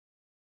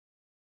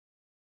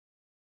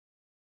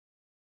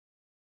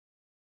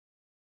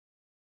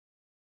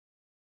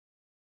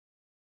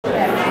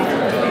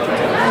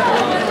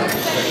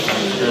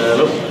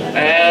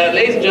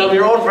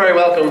very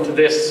welcome to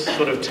this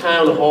sort of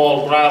town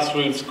hall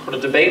grassroots sort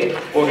of debate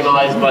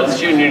organised by the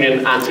Student Union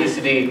and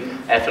TCD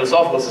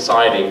Philosophical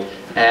Society.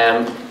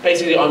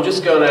 Basically, I'm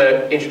just going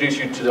to introduce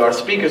you to our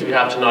speakers we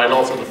have tonight and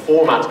also the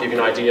format to give you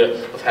an idea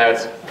of how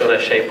it's going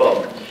to shape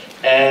up.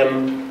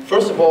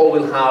 First of all,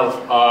 we'll have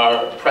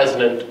our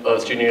President of the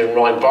Student Union,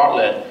 Ryan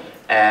Bartlett,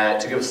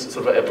 to give us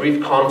sort of a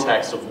brief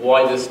context of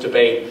why this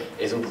debate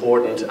is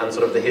important and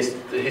sort of the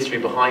history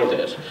behind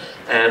it.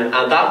 And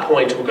at that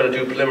point, we're going to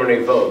do a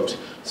preliminary vote.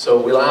 So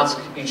we'll ask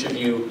each of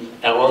you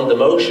on the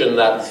motion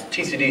that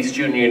TCD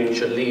Student Union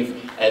should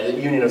leave the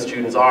Union of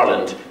Students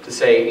Ireland to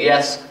say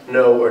yes,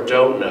 no, or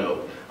don't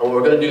know. And what we're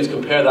going to do is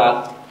compare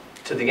that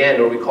to the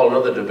end, where we call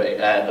another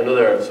debate,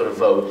 another sort of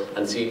vote,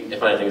 and see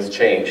if anything has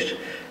changed.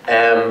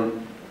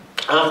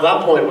 After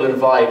that point, we'll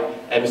invite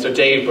Mr.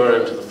 Dave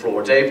Byrne to the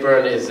floor. Dave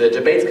Byrne is the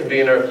debates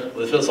convener of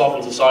the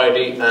Philosophical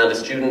Society and a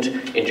student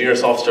in Junior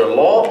Sophomore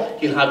Law.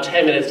 He'll have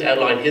 10 minutes to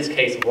outline his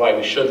case of why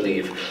we should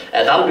leave.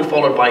 That'll be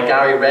followed by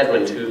Gary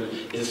Redmond, who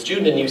is a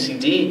student in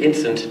UCD,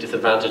 instant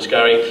disadvantage,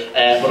 Gary,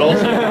 but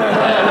also,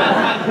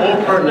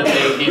 more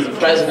pertinently, he's the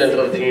President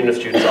of the Union of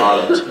Students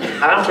Ireland.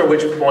 After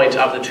which point,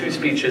 after the two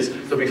speeches,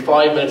 there'll be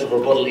 5 minutes of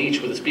rebuttal each,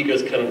 where the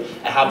speakers can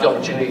have the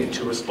opportunity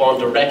to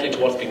respond directly to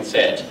what's being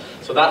said.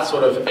 So that's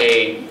sort of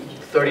a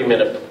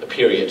 30-minute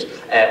period.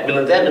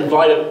 We'll then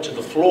invite it to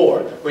the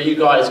floor, where you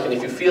guys can,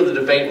 if you feel the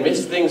debate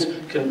missed things,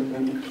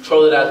 can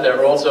throw it out there,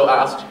 or also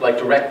ask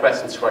direct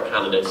questions to our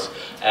candidates.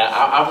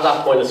 After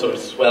that point, it's sort of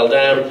swell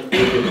down.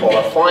 We'll call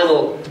our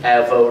final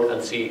vote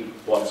and see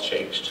what's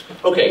changed.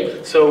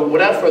 Okay, so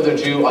without further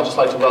ado, I'd just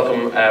like to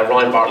welcome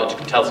Ryan Bartlett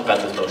to tell us about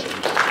this motion.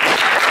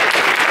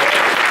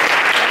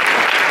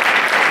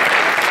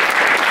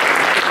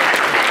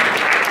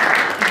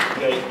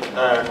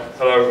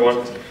 Hello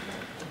everyone.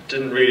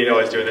 Didn't really know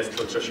I was doing this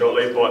until so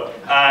shortly, but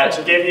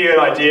to give you an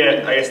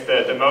idea, I guess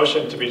the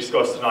motion to be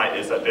discussed tonight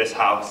is that this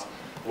House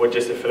would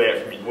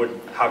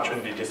have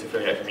Trinity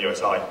disaffiliate from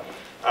USI.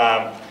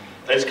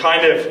 There's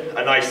kind of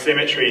a nice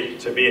symmetry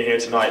to being here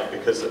tonight,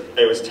 because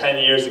it was 10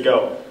 years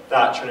ago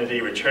that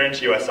Trinity returned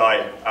to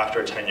USI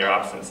after a 10-year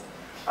absence.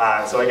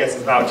 So I guess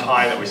it's about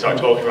time that we start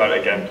talking about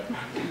it again.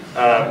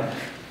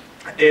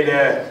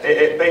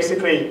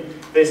 Basically,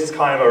 this is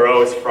kind of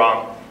arose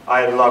from,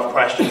 I had a lot of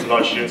questions, a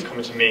lot of students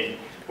coming to me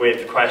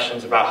with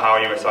questions about how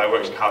USI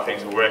works and how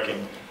things are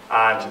working,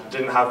 and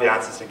didn't have the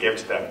answers to give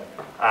to them.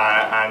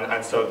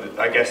 And so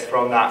I guess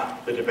from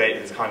that, the debate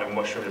has kind of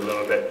mushroomed a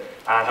little bit,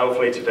 and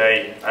hopefully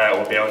today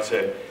we'll be able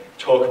to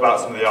talk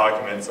about some of the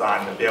arguments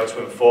and be able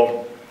to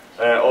inform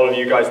all of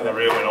you guys in the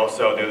room, and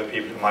also the other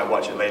people who might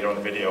watch it later on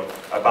the video,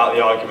 about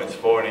the arguments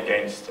for and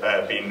against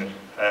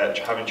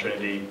having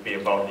Trinity be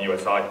involved in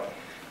USI.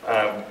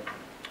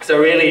 So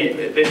really,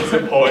 this is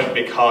important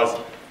because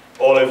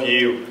all of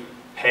you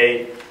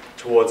pay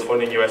towards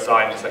funding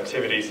USI and its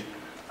activities,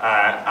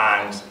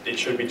 and it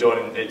should be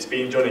done. It's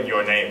being done in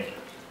your name,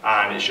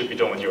 and it should be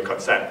done with your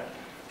consent.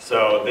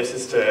 So this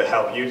is to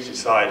help you to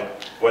decide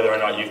whether or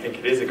not you think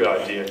it is a good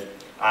idea,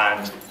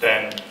 and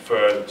then for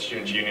the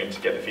Students' Union to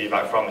get the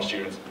feedback from the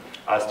students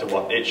as to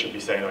what it should be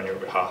saying on your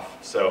behalf.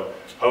 So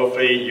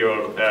hopefully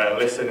you'll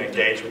listen,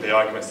 engage with the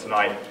arguments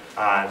tonight,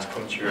 and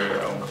come to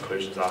your own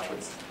conclusions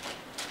afterwards.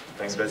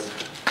 Thanks, Liz.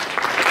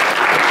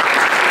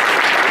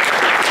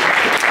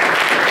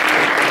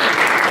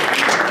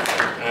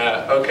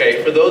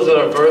 Okay, for those that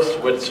are versed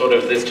with sort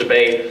of this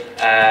debate,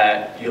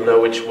 you'll know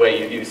which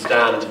way you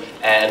stand,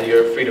 and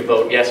you're free to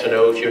vote yes or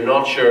no. If you're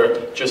not sure,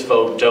 just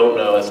vote don't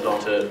know, as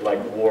not to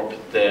warp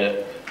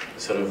the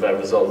sort of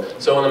result.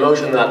 So on the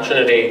motion that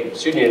Trinity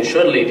Student Union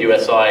should leave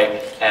USI,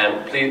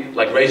 please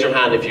raise your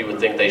hand if you would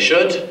think they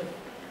should.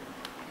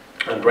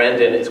 And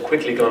Brendan is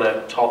quickly going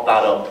to top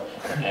that up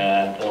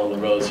along the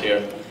rows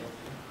here.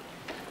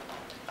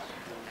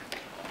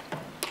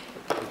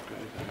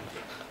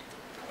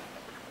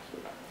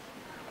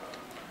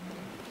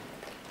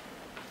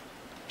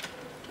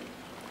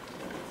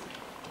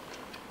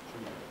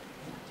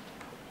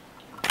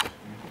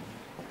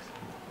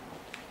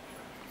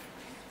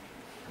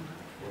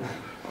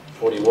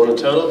 In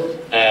total.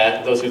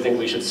 Those who think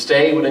we should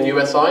stay within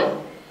USI?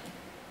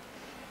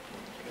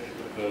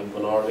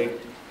 Minority.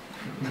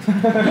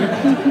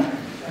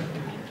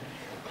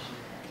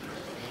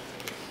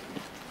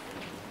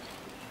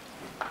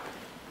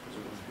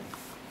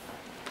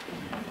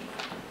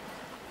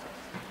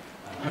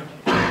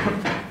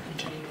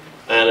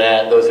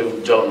 And those who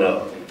don't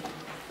know.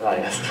 Ah,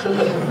 yes.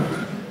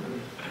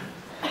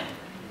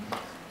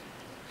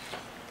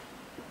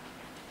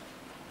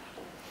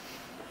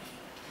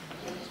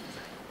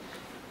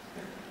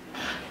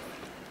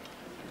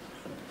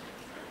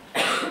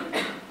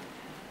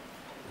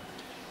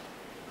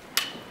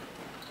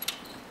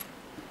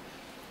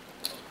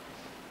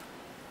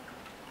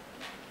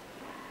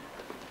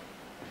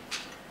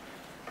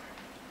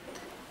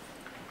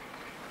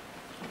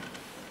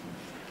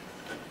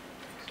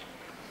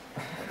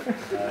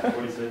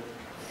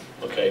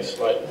 Okay,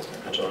 slight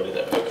majority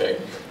there. Okay,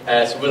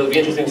 so it'll be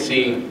interesting to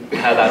see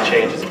how that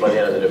changes by the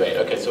end of the debate.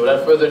 Okay, so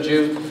without further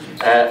ado,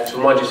 To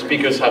remind you,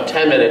 speakers have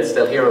 10 minutes.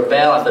 They'll hear a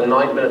bell at the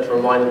 9th minute to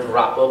remind them to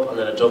wrap up, and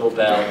then a double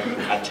bell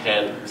at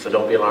 10. So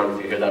don't be alarmed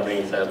if you hear that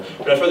ringing sound.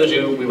 Without further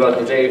ado, we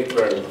welcome Dave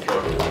Byrne.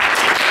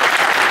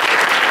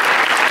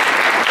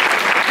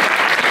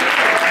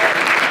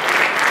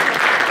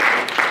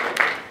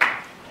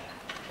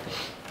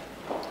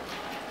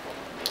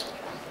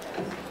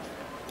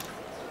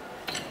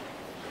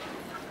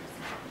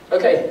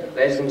 Okay,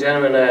 ladies and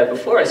gentlemen,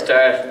 before I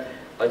start,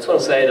 I just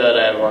want to say that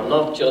I'm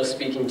not just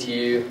speaking to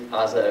you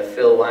as a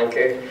Phil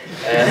Wanker,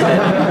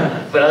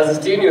 but as a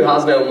student who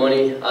has no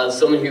money, as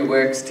someone who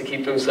works to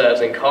keep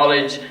themselves in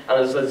college, and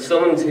as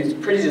someone who's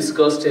pretty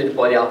disgusted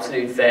by the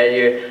absolute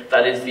failure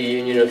that is the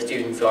Union of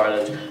Students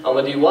Ireland. And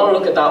whether you want to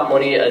look at that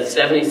money as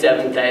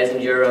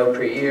 €77,000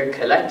 per year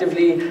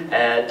collectively,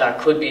 that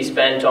could be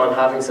spent on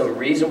having some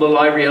reasonable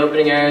library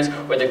opening hours,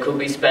 or that could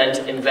be spent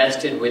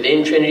invested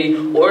within Trinity,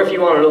 or if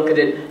you want to look at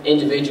it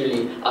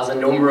individually as a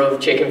number of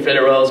chicken fillet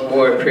rolls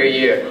more per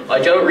year. I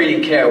don't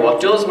really care.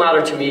 What does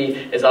matter to me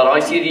is that I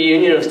see the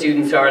Union of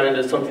Students Ireland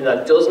as something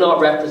that does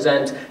not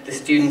represent the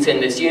students in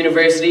this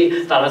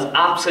university, that has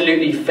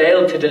absolutely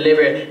failed to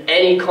deliver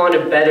any kind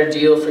of better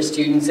deal for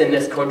students in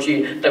this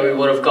country than we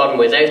would have gotten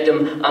without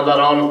them, and that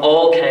on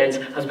all counts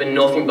has been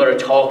nothing but a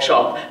talk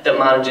shop that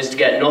manages to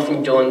get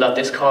nothing done that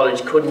this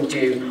college couldn't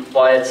do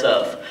by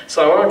itself.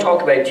 So I want to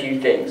talk about two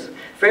things.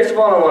 First of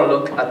all, I want to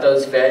look at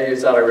those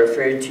failures that I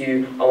referred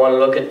to. I want to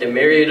look at the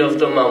myriad of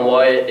them and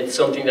why it's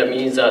something that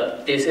means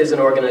that this is an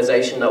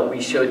organisation that we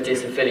should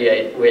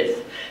disaffiliate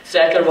with.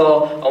 Second of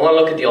all, I want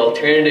to look at the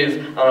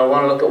alternative, and I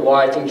want to look at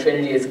why I think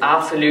Trinity is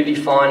absolutely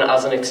fine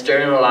as an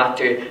external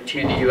actor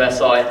to the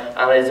USI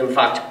and is in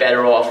fact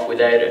better off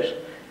without it.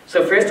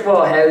 So first of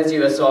all, how is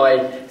USI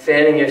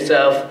failing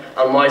yourself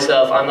and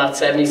myself and that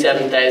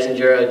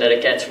 €77,000 that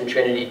it gets from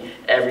Trinity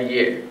every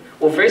year?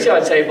 Well, firstly,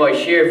 I'd say by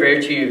sheer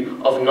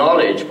virtue of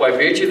knowledge, by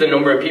virtue of the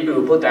number of people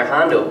who put their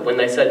hand up when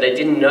they said they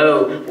didn't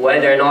know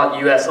whether or not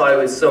USI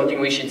was something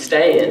we should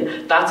stay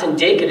in, that's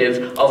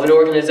indicative of an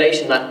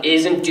organisation that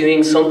isn't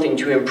doing something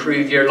to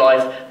improve your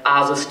life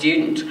as a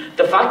student.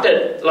 The fact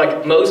that,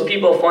 like, most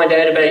people find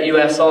out about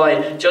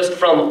USI just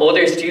from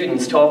other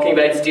students talking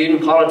about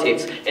student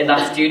politics in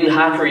that student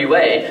hackery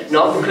way,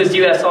 not because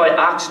USI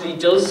actually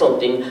does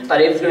something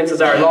that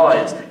influences our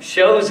lives,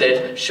 shows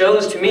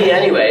to me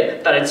anyway,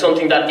 that it's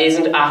something that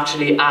isn't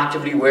actually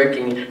actively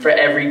working for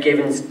every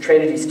given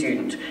Trinity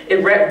student.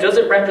 Does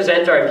it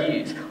represent our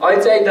views?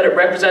 I'd say that it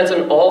represents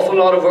an awful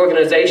lot of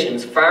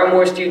organisations, far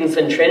more students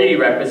than Trinity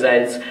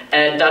represents,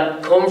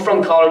 that come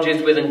from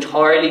colleges with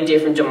entirely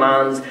different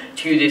demands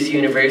to this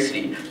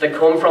university, that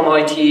come from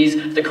ITs,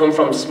 that come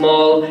from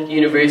small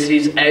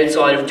universities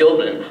outside of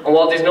Dublin. And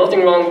while there's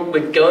nothing wrong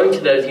with going to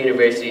those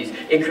universities,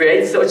 it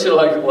creates such a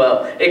multitude.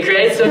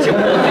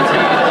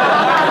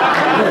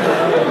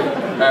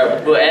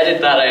 We'll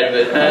edit that out of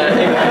it.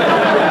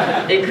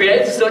 It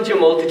creates such a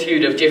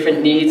multitude of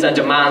different needs and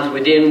demands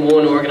within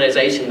one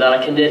organisation that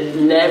I can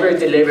never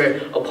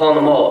deliver upon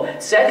them all.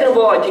 Second of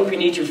all, I think we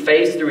need to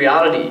face the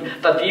reality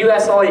that the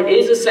USI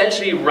is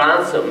essentially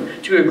ransom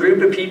to a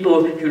group of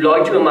people who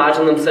like to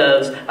imagine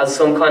themselves as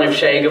some kind of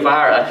Che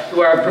Guevara,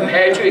 who are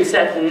prepared to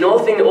accept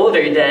nothing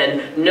other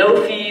than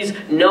no fees,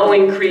 no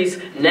increase,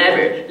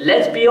 never.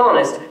 Let's be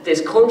honest,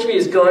 this country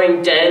is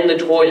going down the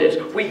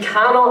toilet. We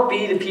cannot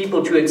be the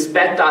people to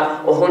expect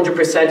that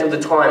 100% of the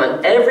time,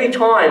 and every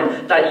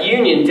time that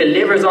union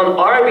delivers on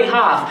our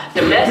behalf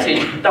the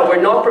message that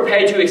we're not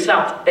prepared to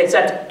accept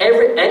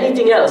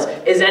anything else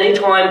is any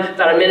time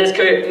that a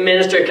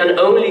minister can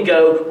only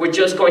go, we're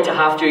just going to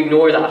have to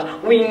ignore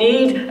that. We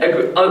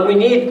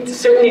need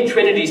certainly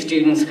Trinity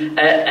students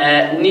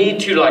need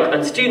to,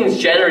 and students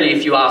generally,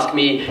 if you ask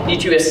me, need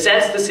to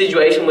assess the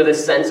situation with a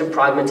sense of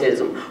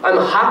pragmatism. I'm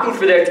happy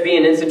for there to be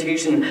an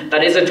institution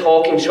that is a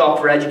talking shop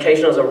for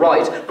education as a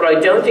right, but I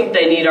don't think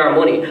they need our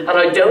money, and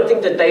I don't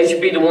think that they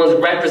should be the ones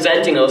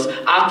representing us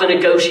at the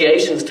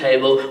negotiations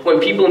table when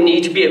people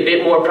need to be a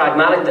bit more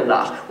pragmatic than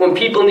that, when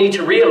people need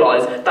to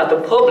realise that the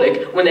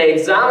public, when they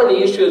examine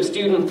the issue of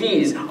student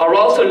fees, are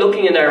also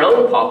looking in their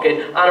own pocket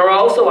and are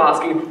also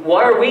asking,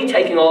 why are we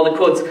taking all the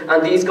cuts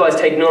and these guys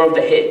take none of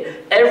the hit?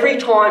 Every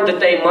time that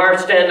they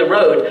march down the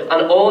road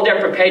and all they're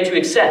prepared to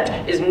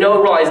accept is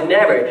no rise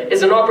never,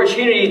 is an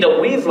opportunity that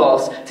we've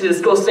lost to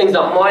discuss things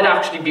that might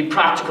actually be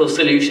practical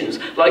solutions,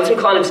 like some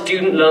kind of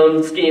student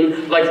loan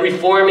scheme, like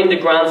reforming the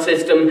grant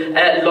system,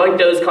 like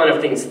those kind of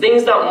things.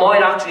 Things that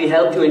might actually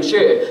help to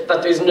ensure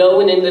that there's no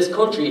one in this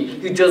country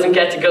who doesn't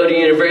get to go to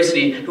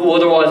university who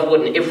otherwise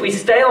wouldn't. If we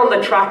stay on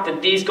the track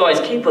that these guys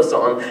keep us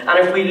on, and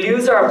if we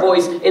lose our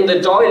voice in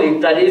the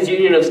dilute that is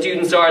Union of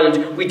Students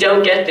Ireland, we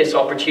don't get this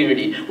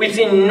opportunity. We've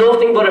seen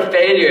nothing but a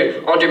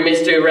failure under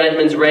Mr.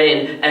 Redmond's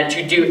reign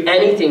to do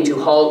anything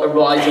to halt a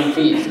rise in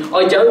fees.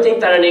 I don't think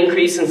that an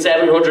increase in 7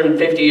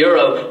 €750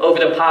 over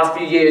the past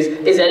few years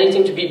is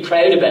anything to be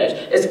proud about,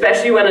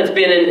 especially when it's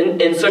been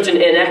in such an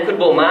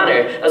inequitable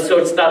manner, as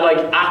such that like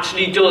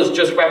actually does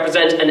just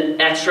represent an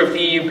extra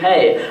fee you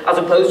pay, as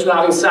opposed to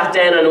having sat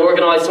down and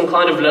organised some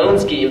kind of loan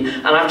scheme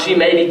and actually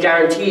maybe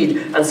guaranteed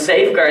and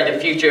safeguard the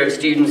future of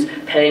students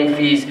paying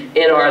fees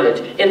in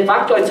Ireland. In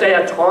fact, I'd say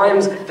at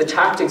times the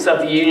tactics that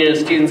the Union of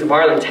Students of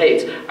Ireland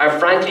takes are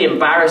frankly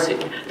embarrassing.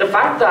 The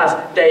fact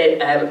that they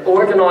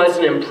organised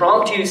an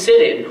impromptu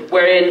sit-in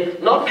wherein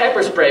not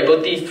pepper spray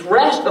but the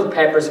threat of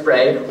pepper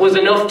spray was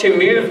enough to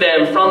move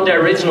them from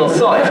their original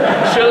site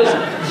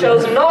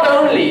shows not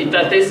only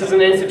that this is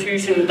an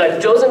institution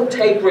that doesn't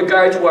take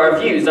regard to our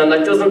views and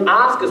that doesn't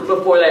ask us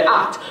before they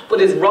act,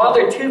 but is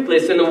rather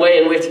toothless in the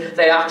way in which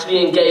they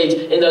actually engage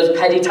in those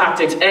petty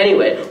tactics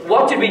anyway.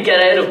 What did we get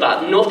out of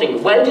that?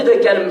 Nothing. When did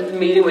they get a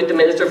meeting with the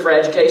Minister for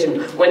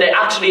Education? When they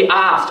actually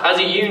asked as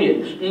a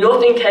union.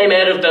 Nothing came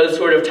out of those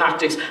sort of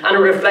tactics, and it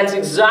reflects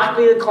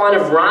exactly the kind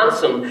of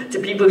ransom to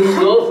people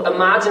who love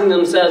imagining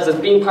themselves as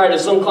being part of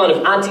some kind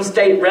of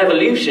anti-state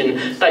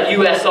revolution that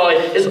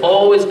USI is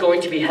always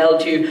going to be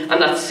held to,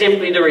 and that's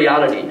simply the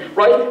reality.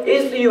 Right?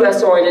 Is the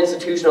USI an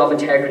institution of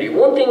integrity?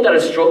 One thing that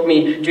has struck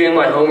me doing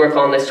my homework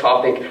on this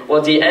topic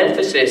was the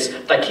emphasis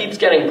that keeps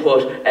getting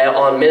put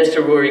on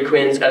Minister Rory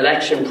Quinn's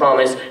election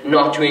promise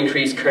not to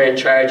increase current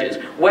charges.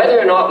 Whether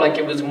or not like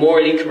it was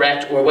morally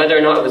correct, or whether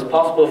or not it was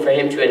possible for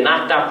him to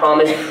enact that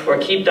promise or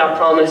keep that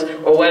promise,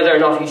 or whether or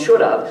not he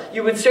should have,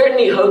 you would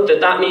certainly hope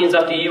that that means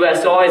that the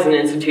USI is an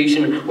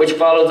institution which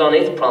follows on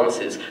its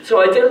promises.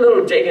 So I did a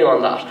little digging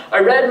on that. I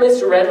read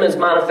Mr. Redmond's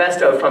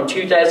manifesto from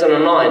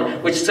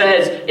 2009, which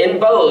says in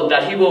bold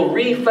that he will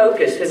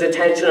refocus his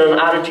attention and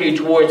attitude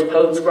towards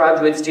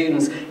postgraduate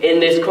students in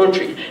this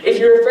country. If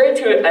you refer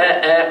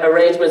to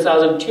arrangements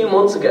as of 2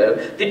 months ago,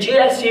 the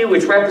GSU,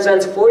 which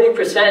represents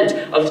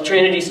 40% of the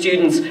Trinity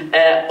students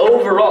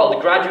overall, the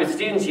Graduate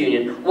Students'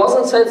 Union,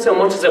 wasn't sent so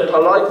much as a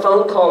polite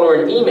phone call or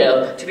an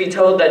email to be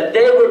told that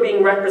they were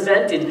being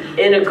represented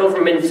in a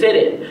government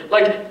sit-in.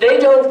 Like, they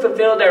don't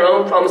fulfill their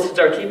own promises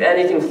or keep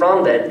anything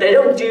from them. They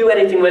don't do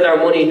anything with our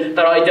money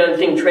that I don't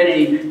think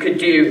Trinity could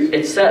do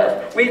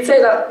itself. We'd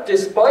say that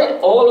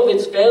despite all of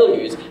its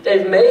failures,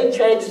 they've made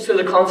changes to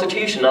the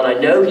Constitution, and I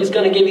know he's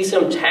going to give you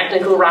some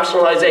technical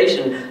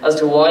rationalisation as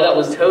to why that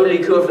was totally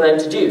cool for them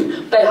to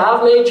do. They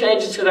have made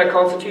changes to their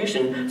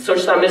Constitution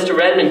such that Mr.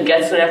 Redmond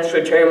gets an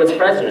extra term as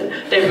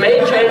President. They've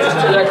made changes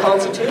to their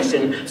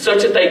Constitution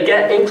such that they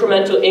get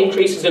incremental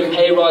increases in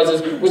pay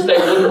rises which they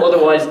wouldn't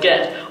otherwise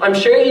get. I'm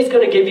sure he's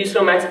going to give you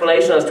some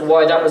explanation as to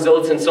why that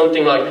results in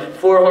something like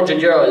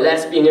 €400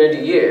 less being earned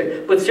a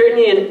year, but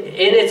certainly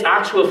in its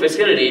actual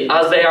facility,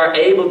 as they are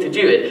able to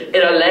do it,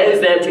 it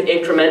allows them to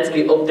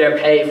incrementally up their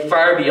pay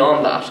far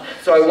beyond that.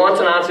 So I want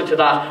an answer to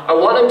that. I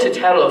want him to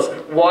tell us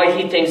why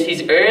he thinks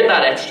he's earned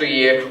that extra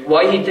year,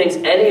 why he thinks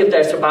any of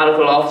their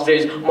sabbatical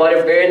officers might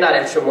have earned that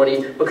extra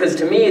money, because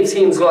to me it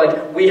seems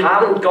like we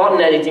haven't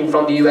gotten anything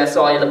from the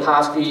USI in the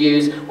past few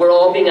years. We're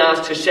all being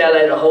asked to shell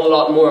out a whole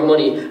lot more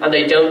money, and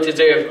they don't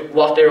deserve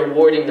what they're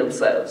awarding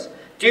themselves.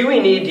 Do we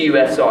need the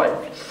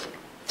USI?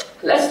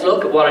 Let's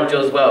look at what it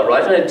does well,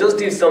 right? And it does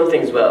do some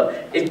things well.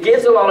 It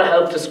gives a lot of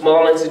help to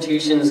small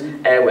institutions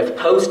with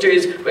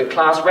posters, with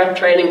class rep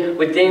training,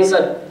 with things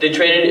that the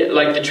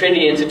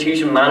Trinity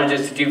institution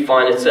manages to do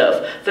fine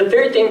itself. The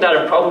third thing that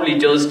it probably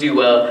does do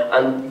well,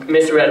 and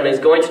Mr. Redmond is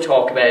going to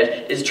talk about,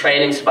 is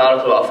training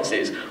sabbatical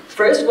officers.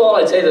 First of all,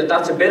 I'd say that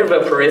that's a bit of a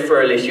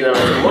peripheral issue, and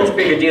it's a much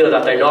bigger deal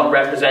that they're not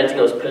representing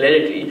us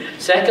politically.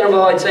 Second of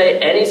all, I'd say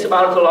any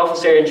sabbatical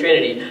officer in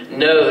Trinity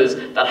knows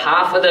that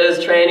half of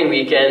those training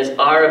weekends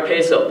are a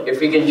piss-up. If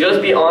we can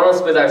just be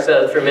honest with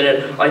ourselves for a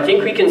minute, I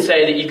think we can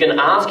say that you can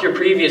ask your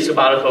previous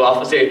sabbatical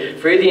officer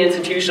for the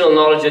institutional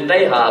knowledge that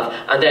they have,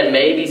 and then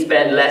maybe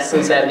spend less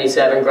than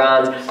 77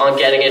 grand on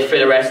getting it for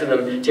the rest of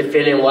them to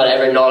fill in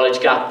whatever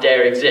knowledge gap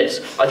there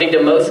exists. I think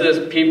that most of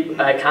those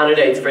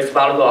candidates for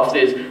sabbatical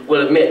officers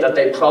will admit that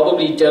they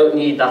probably don't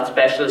need that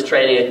specialist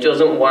training. It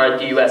doesn't warrant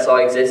the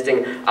USI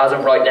existing as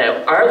of right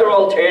now. Are there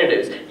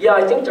alternatives? Yeah,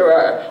 I think there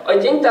are.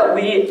 I think that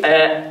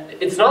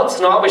it's not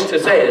snobbish to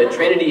say that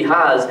Trinity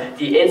has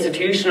the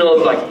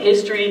institutional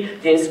history,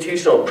 the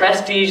institutional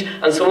prestige,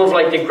 and some of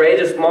the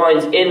greatest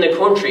minds in the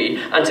country,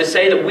 and to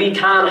say that we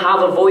can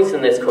have a voice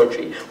in this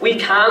country. We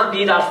can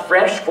be that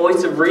fresh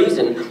voice of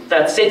reason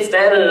that sits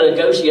down at a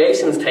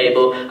negotiations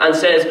table and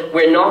says,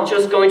 we're not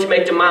just going to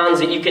make demands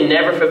that you can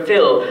never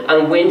fulfill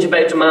and whinge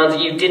about demands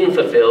that you didn't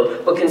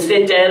fulfill, but can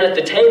sit down at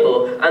the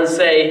table and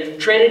say,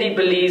 Trinity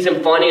believes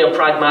in finding a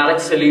pragmatic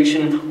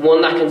solution,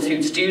 one that can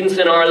suit students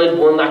in Ireland,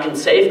 one that can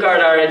safeguard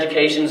our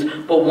educations,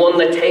 but one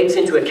that takes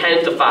into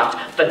account the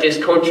fact that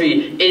this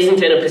country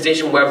isn't in a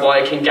position whereby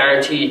it can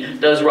guarantee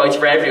those rights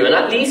for everyone.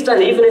 At least,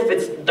 and even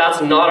if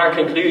that's not our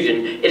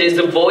conclusion, it is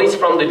the voice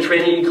from the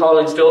Trinity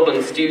College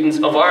Dublin students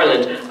of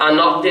Ireland, and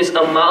not this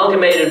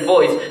amalgamated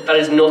voice that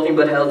is nothing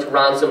but held to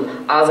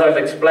ransom, as I've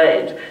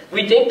explained.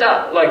 We think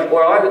that,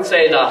 or I would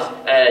say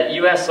that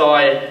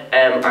USI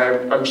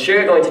I'm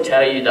sure going to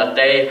tell you that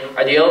they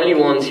are the only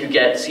ones who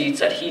get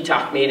seats at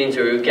HETAC meetings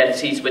or who get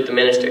seats with the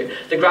Minister.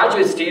 The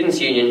Graduate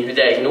Students' Union, who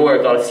they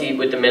ignore, got a seat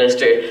with the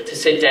Minister to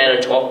sit down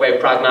and talk about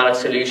pragmatic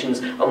solutions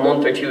a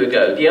month or two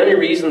ago. The only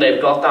reason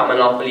they've got that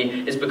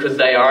monopoly is because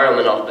they are a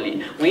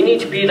monopoly. We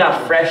need to be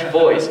that fresh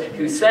voice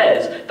who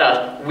says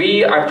that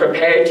we are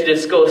prepared to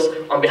discuss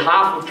on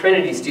behalf of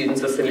Trinity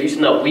students a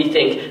solution that we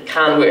think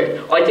can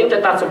work. I think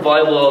that that's a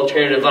viable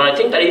alternative, and I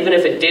think that even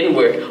if it didn't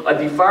work, I'd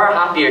be far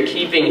happier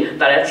keeping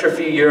that extra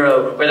few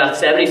euro or that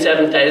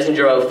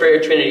 €77,000 for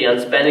Trinity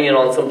and spending it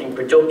on something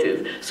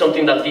productive,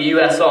 something that the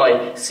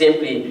USI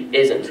simply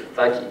isn't.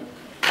 Thank you.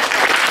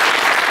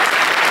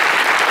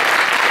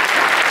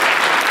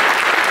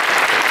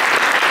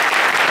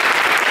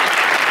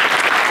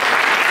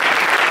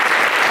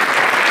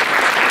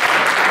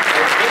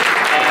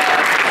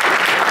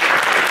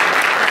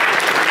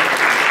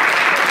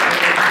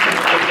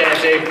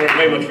 Dave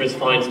very much for his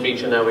fine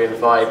speech, and now we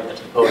invite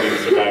to the podium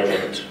Mr. Gary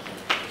Redmond.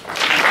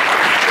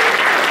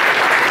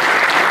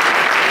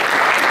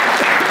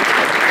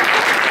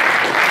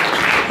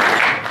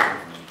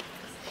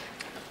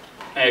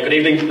 Good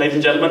evening, ladies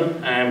and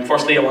gentlemen.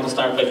 Firstly, I want to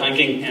start by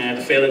thanking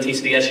the Phil and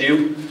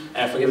TCDSU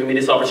for giving me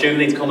this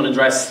opportunity to come and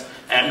address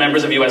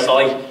members of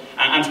USI.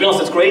 And to be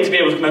honest, it's great to be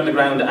able to come out on the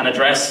ground and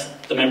address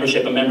the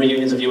membership and member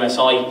unions of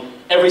USI.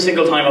 Every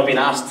single time I've been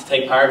asked to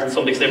take part in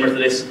something similar to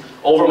this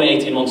over my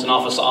 18 months in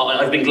office,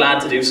 I've been glad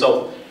to do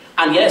so.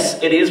 And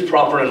yes, it is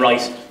proper and right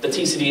that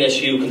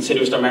TCDSU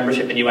considers their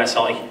membership in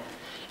USI.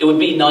 It would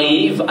be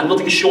naive, and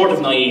nothing short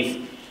of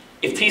naive,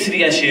 if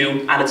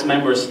TCDSU and its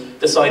members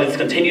decided to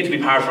continue to be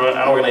part of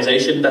an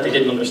organisation that they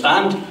didn't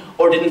understand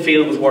or didn't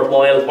feel was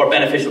worthwhile or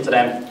beneficial to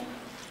them.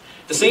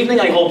 This evening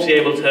I hope to be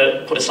able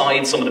to put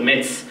aside some of the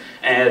myths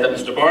that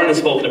Mr. Byrne has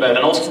spoken about, and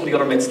also some of the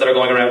other myths that are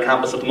going around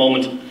campus at the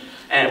moment.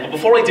 But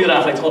before I do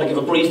that, I thought I'd give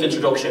a brief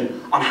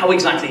introduction on how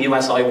exactly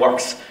USI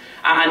works.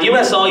 And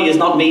USI is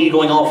not me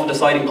going off and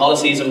deciding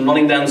policies and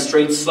running down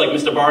streets like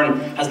Mr. Byrne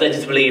has led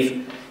you to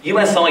believe.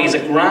 USI is a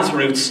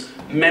grassroots,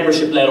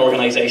 membership-led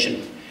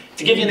organisation.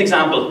 To give you an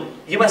example,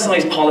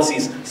 USI's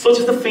policies, such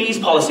as the fees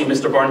policy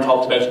Mr. Byrne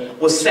talked about,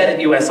 was set at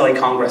USI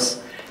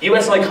Congress.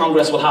 USI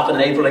Congress will happen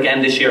in April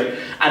again this year,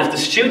 and if the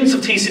students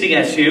of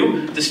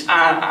TCDSU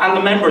and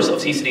the members of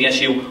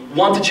TCDSU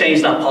want to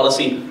change that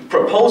policy,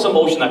 propose a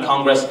motion at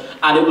Congress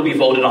and it will be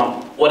voted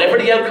on. Whatever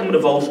the outcome of the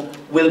vote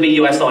will be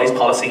USI's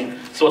policy.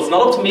 So it's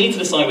not up to me to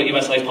decide what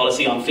USI's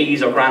policy on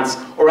fees or grants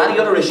or any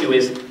other issue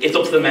is, it's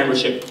up to the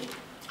membership.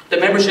 The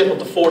membership of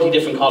the 40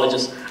 different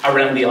colleges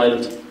around the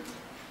island.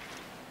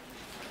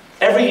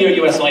 Every year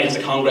USI has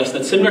a congress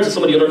that's similar to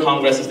some of the other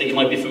congresses that you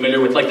might be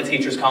familiar with, like the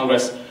Teachers'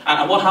 Congress.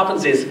 And what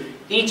happens is,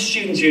 each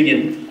students'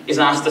 union is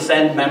asked to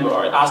send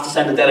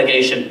a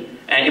delegation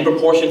in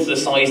proportion to the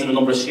size and the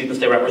number of students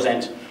they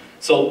represent.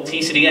 So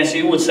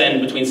TCDSU would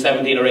send between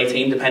 17 or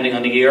 18, depending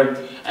on the year.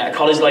 A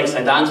college like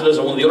St Angela's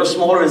or one of the other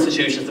smaller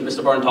institutions that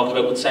Mr. Byrne talked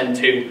about would send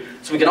 2.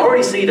 So we can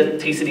already see that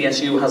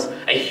TCDSU has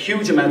a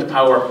huge amount of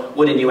power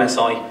within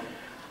USI.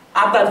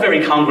 At that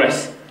very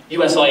Congress,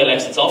 USI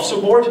elects its officer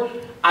board,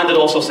 and it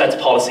also sets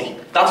policy.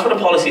 That's where the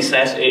policy is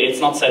set. It's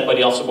not set by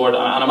the officer board,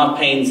 and I'm at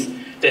pains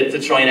to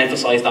try and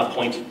emphasise that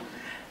point.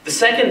 The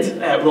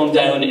second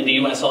rundown in the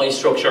USI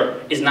structure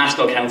is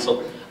National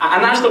Council. A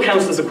National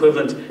Council is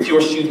equivalent to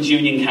your Students'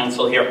 Union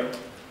Council here.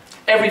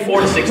 Every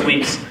 4 to 6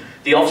 weeks,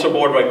 the officer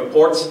board write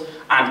reports,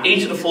 and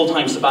each of the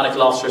full-time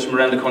sabbatical officers from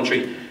around the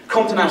country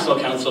come to National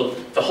Council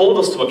to hold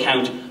us to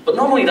account, but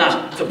not only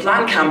that, to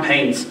plan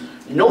campaigns.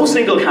 No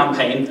single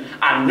campaign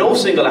and no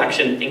single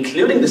action,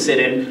 including the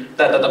sit-in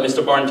that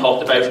Mr. Byrne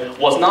talked about,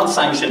 was not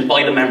sanctioned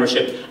by the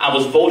membership and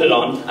was voted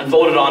on,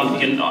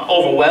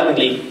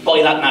 overwhelmingly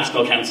by that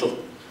National Council.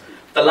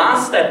 The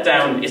last step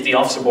down is the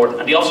officer board,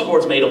 and the officer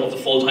board is made up of the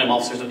full-time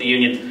officers of the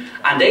union,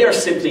 and they are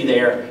simply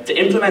there to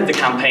implement the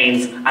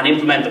campaigns and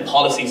implement the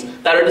policies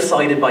that are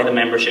decided by the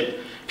membership.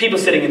 People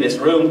sitting in this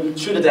room,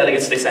 through the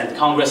delegates they send to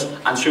Congress,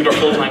 and through their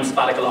full-time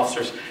sabbatical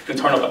officers who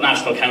turn up at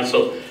National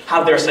Council,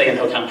 have their say in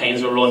how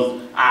campaigns are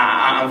run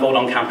and vote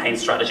on campaign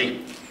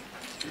strategy.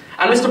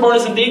 And Mr. Byrne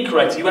is indeed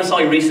correct.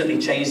 USI recently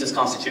changed its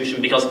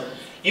constitution because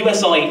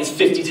USI is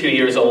 52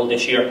 years old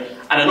this year,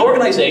 and an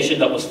organisation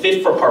that was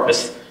fit for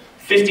purpose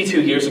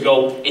 52 years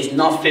ago is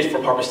not fit for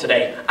purpose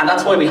today, and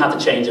that's why we had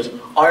to change it.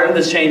 Ireland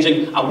is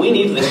changing, and we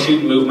needed a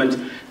student movement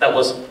that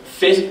was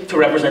fit to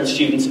represent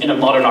students in a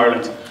modern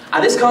Ireland.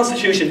 And this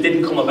constitution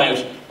didn't come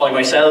about by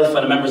myself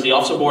and the members of the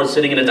officer board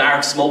sitting in a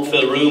dark,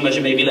 smoke-filled room, as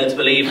you may be led to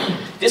believe.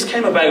 This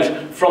came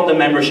about from the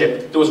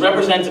membership. There was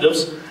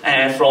representatives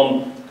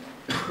from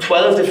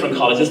 12 different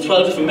colleges,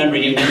 12 different member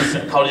unions,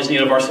 colleges and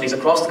universities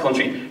across the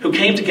country who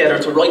came together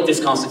to write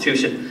this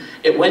constitution.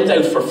 It went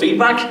out for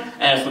feedback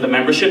from the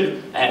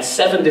membership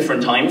 7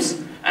 different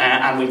times,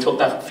 and we took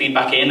that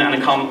feedback in and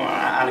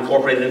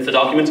incorporated it into the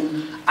document.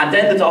 And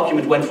then the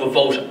document went to a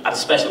vote at a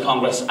special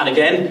Congress. And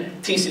again,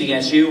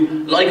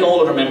 TCDSU, like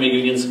all other member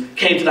unions,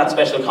 came to that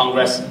special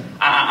Congress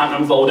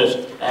and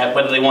voted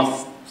whether they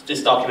wanted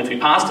this document to be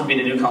passed and be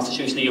the new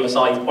constitution of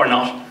USI or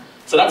not.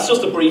 So that's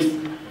just a brief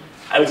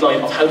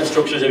outline of how the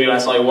structures of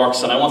USI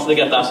works, and I wanted to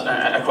get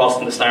that across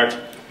from the start.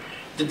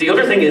 The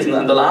other thing is,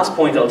 and the last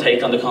point I'll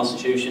take on the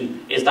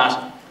constitution, is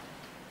that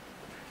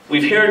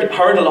we've heard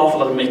an awful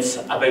lot of myths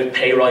about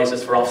pay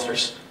rises for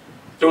officers.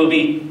 There will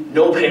be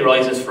no pay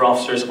rises for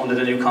officers under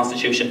the new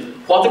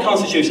constitution. What the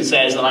constitution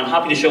says, and I'm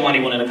happy to show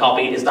anyone in a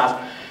copy, is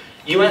that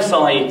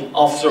USI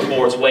officer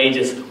board's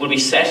wages will be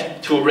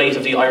set to a rate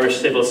of the Irish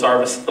civil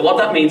service. So what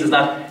that means is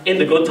that in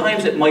the good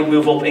times it might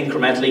move up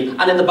incrementally,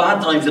 and in the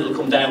bad times it will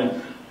come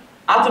down.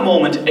 At the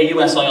moment, a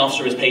USI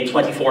officer is paid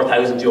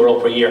 €24,000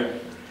 per year.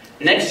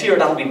 Next year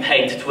that will be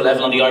pegged to a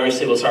level on the Irish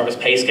civil service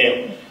pay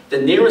scale.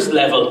 The nearest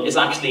level is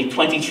actually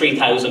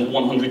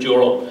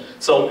 €23,100.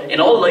 So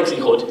in all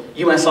likelihood,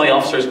 USI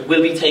officers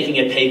will be taking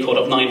a pay cut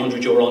of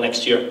 €900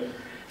 next year.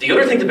 The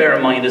other thing to bear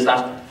in mind is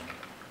that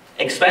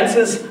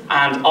expenses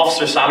and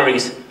officer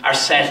salaries are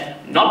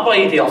set not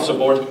by the officer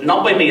board,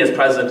 not by me as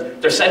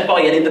president. They're set by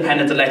an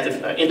independent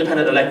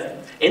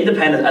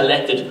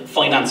elected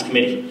finance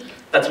committee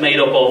that's made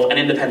up of an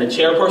independent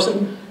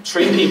chairperson,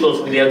 3 people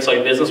from the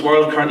outside business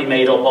world, currently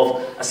made up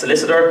of a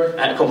solicitor,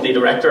 a company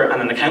director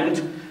and an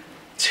accountant,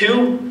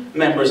 2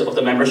 members of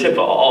the membership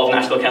of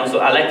National Council,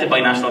 elected by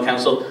National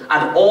Council,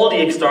 and all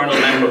the external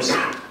members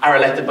are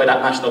elected by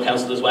that National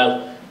Council as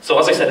well. So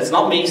as I said, it's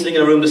not me sitting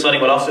in a room deciding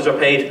what officers are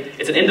paid.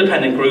 It's an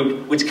independent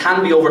group which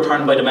can be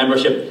overturned by the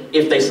membership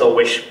if they so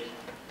wish.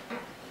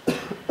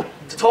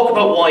 To talk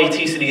about why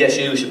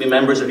TCDSU should be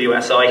members of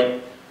USI,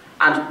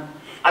 and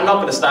I'm not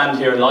going to stand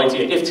here and lie to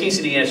you, if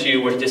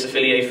TCDSU were to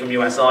disaffiliate from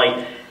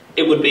USI,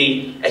 it would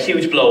be a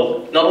huge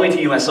blow, not only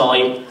to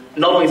USI,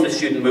 not only to the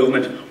student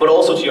movement, but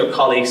also to your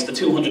colleagues, the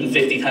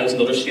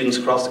 250,000 other students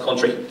across the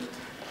country.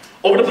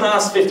 Over the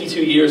past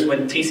 52 years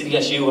when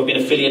TCDSU have been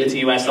affiliated to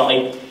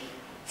USI,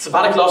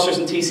 sabbatical officers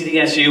in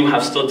TCDSU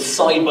have stood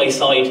side by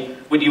side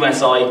with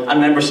USI and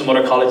members from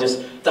other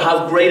colleges to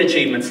have great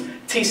achievements.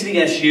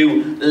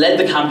 TCDSU led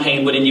the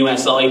campaign within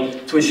USI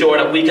to ensure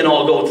that we can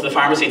all go to the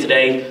pharmacy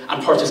today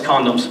and purchase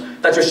condoms,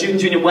 that your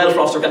Student Union Welfare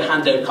Officer can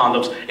hand out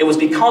condoms. It was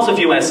because of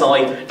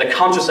USI that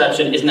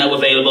contraception is now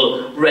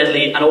available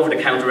readily and over the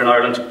counter in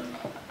Ireland.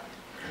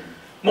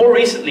 More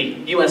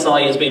recently,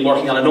 USI has been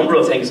working on a number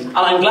of things, and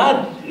I'm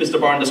glad Mr.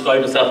 Byrne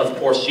described himself as a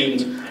poor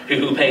student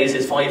who pays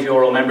his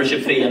 €5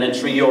 membership fee and then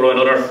 €3 in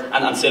other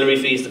and ancillary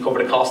fees to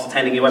cover the cost of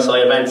attending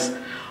USI events.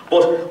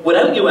 But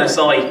without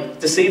USI,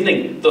 this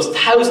evening, there's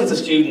thousands of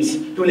students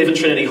who live in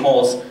Trinity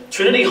Halls.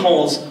 Trinity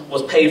Halls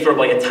was paid for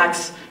by a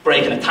tax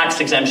break and a tax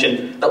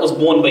exemption that was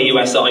won by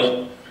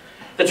USI.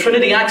 The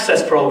Trinity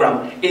Access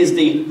Programme is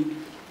the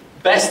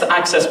best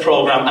access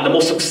programme and the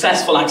most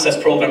successful access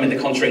programme in the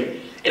country.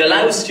 It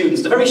allows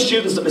students, the very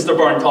students that Mr.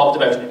 Byrne talked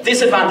about,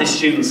 disadvantaged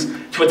students,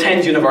 to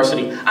attend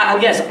university.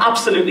 And yes,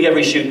 absolutely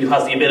every student who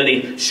has the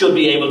ability should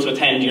be able to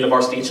attend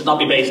university. It should not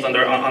be based on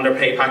their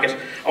pay packet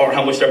or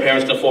how much their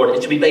parents can afford.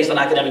 It should be based on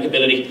academic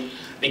ability.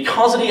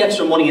 Because of the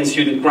extra money in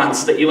student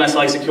grants that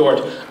USI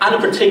secured, and in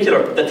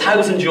particular the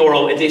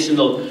 €1,000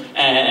 additional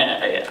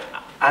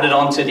added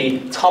on to the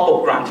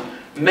top-up grant,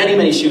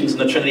 many students in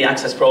the Trinity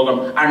Access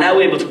Programme are now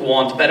able to go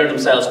on to better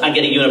themselves and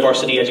get a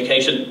university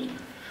education.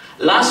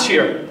 Last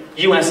year,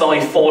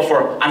 USI fought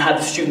for and had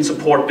the Student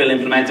Support Bill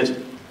implemented.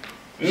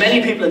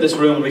 Many people in this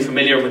room will be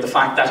familiar with the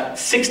fact that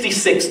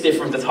 66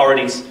 different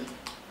authorities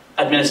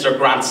administer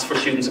grants for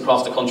students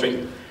across the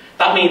country.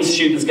 That means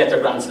students get their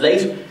grants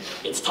late,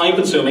 it's time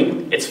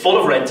consuming, it's full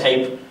of red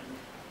tape,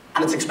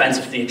 and it's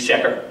expensive to the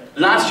Exchequer.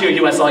 Last year,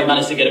 USI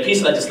managed to get a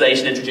piece of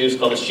legislation introduced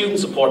called the Student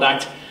Support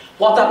Act.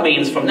 What that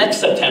means, from next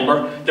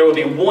September, there will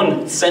be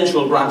one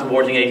central grant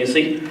awarding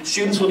agency.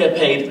 Students will get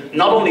paid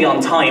not only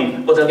on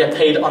time, but they'll get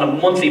paid on a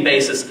monthly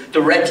basis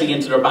directly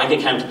into their bank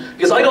account.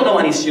 Because I don't know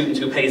any student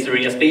who pays their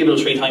ESB bill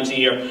 3 times a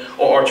year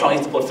or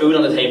tries to put food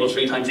on the table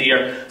 3 times a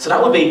year. So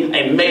that would be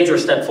a major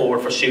step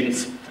forward for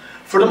students.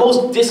 For the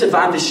most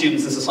disadvantaged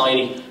students in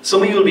society,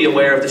 some of you will be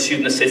aware of the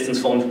Student Assistance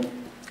Fund.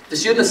 The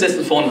Student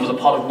Assistance Fund was a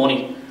pot of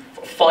money.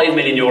 €5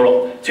 million,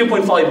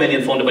 €2.5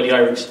 million funded by the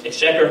Irish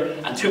Exchequer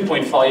and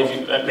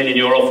 €2.5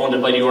 million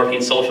funded by the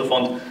European Social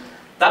Fund.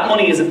 That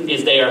money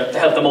is there to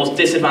help the most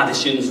disadvantaged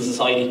students in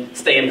society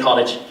stay in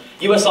college.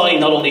 USI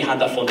not only had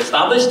that fund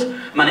established,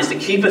 managed to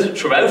keep it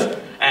throughout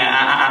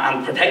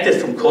and protect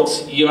it from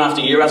cuts year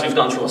after year as we've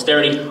gone through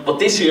austerity, but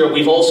this year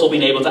we've also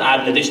been able to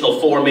add an additional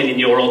 €4 million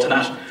to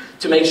that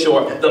to make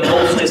sure the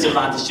most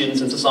disadvantaged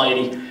students in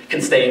society can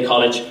stay in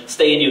college,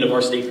 stay in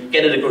university,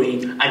 get a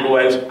degree, and go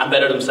out and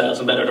better themselves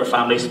and better their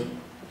families.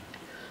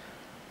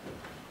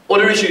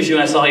 Other issues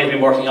USI have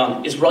been working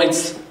on is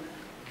rights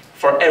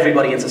for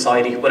everybody in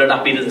society, whether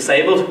that be the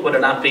disabled,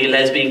 whether that be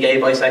lesbian, gay,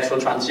 bisexual,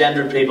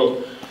 transgendered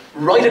people.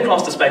 Right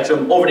across the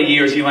spectrum, over the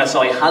years,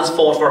 USI has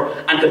fought for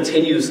and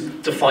continues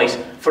to fight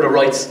for the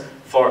rights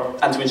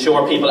and to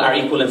ensure people are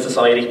equal in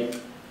society.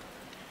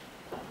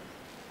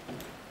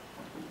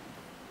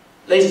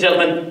 Ladies and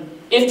gentlemen,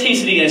 if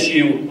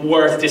TCDSU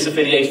were to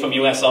disaffiliate from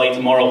USI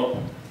tomorrow,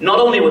 not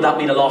only would that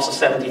mean a loss of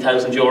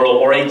 €70,000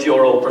 or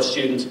 €8 per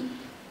student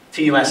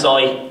to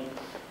USI,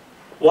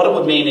 what it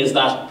would mean is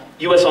that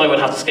USI would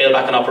have to scale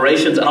back on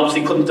operations and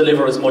obviously couldn't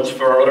deliver as much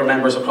for our other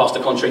members across the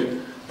country.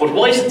 But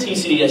why should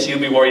TCDSU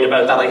be worried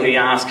about that, I hear you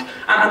ask?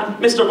 And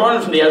Mr.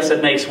 Byrne from the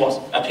outset makes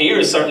what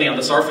appears, certainly on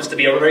the surface, to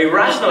be a very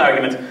rational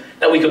argument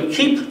that we could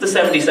keep the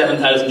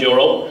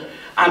 €77,000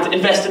 and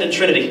invest it in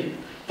Trinity.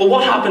 But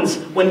what happens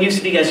when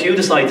UCDSU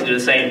decide to do the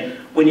same?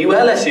 When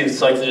ULSU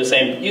decides to do the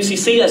same,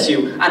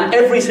 UCCSU, and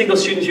every single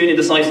student union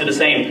decides to do the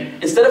same?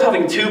 Instead of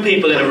having two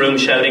people in a room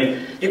shouting,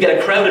 you get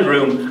a crowded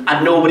room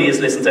and nobody is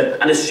listened to,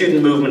 and the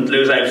student movement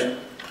lose out.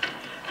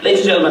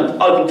 Ladies and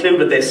gentlemen, I'll conclude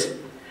with this.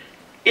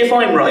 If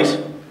I'm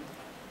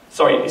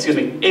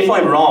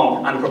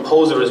wrong and the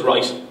proposer is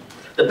right,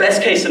 the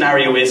best case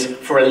scenario is,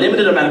 for a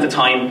limited amount of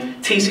time,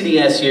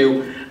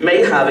 TCDSU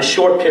may have a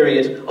short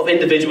period of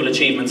individual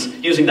achievements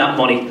using that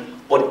money.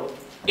 But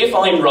if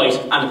I'm right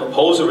and the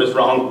proposer is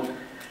wrong,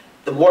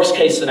 the worst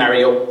case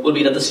scenario will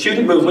be that the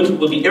student movement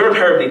will be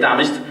irreparably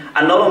damaged,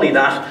 and not only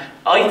that,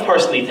 I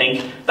personally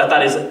think that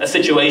that is a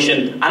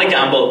situation and a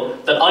gamble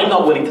that I'm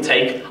not willing to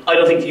take, I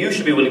don't think you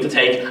should be willing to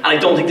take, and I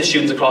don't think the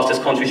students across this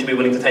country should be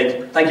willing to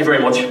take. Thank you very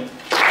much.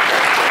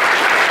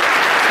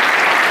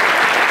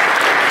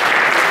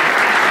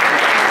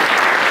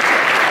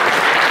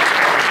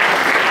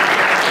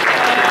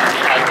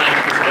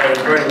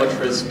 Very much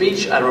for his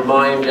speech, and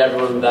remind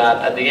everyone that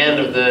at the end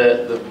of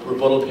the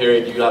rebuttal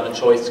period you have a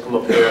choice to come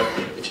up here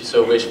if you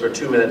so wish for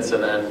 2 minutes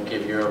and then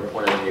give your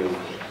point of view.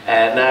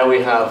 Now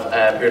we have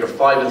a period of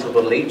 5 minutes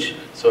rebuttal each,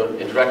 so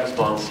in direct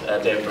response,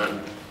 David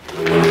Byrne.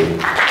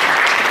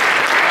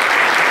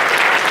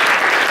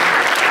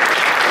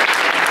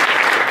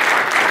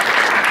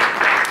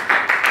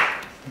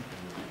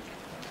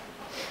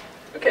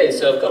 Okay,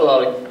 so I've got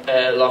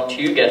a lot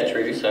to get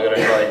through, so I'm going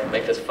to try and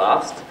make this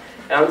fast.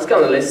 I'm just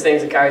going to list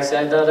things that Gary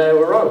said that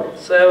were wrong.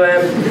 So,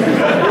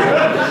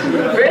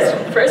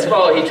 first of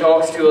all, he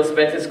talks to us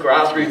about this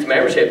grassroots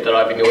membership that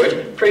I've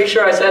ignored. Pretty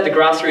sure I said the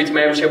grassroots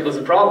membership was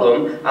a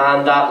problem,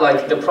 and that,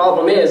 like, the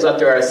problem is that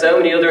there are so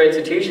many other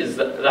institutions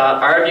that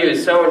our view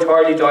is so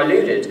entirely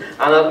diluted,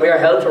 and that we are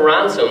held to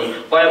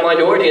ransom by a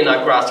minority in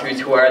that grassroots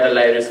who are the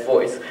loudest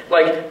voice.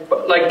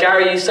 Like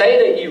Gary, you say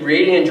that you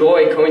really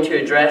enjoy coming to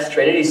address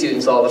Trinity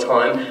students all the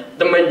time.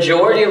 The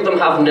majority of them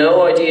have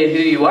no idea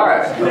who you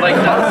are. Like,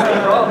 that's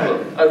the problem,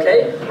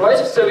 okay? Right?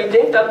 So we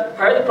think that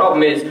part of the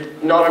problem is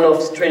not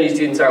enough Trinity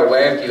students are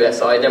aware of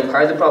USI, and then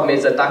part of the problem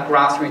is that that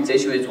grassroots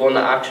issue is one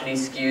that actually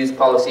skews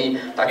policy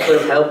that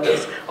could have helped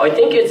us. I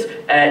think it's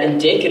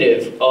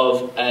indicative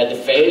of the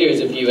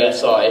failures of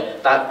USI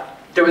that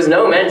there was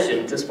no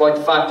mention, despite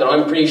the fact that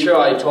I'm pretty sure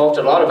I talked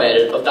a lot about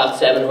it, of that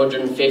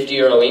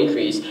 €750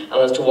 increase, and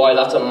as to why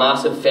that's a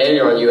massive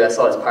failure on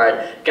USI's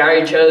part.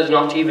 Gary chose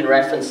not to even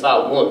reference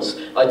that once.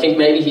 I think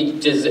maybe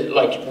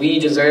we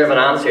deserve an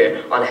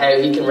answer on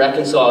how he can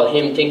reconcile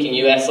him thinking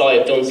USI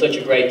have done such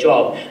a great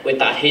job with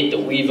that hit that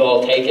we've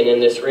all taken in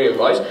this room,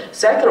 right?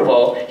 Second of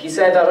all, he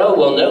said that, oh,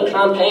 well, no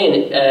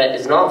campaign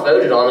is not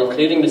voted on,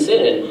 including the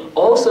sit-in,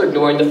 also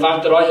ignoring the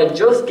fact that I had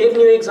just given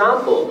you an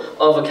example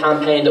of a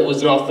campaign that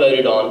was not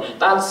voted on,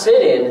 that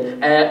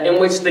sit-in in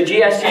which the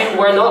GSU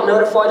were not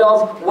notified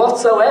of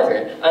whatsoever,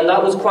 and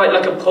that was quite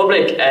like a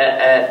public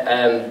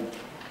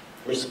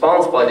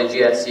response by the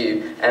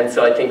GSU, and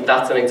so I think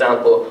that's an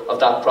example of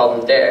that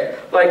problem there.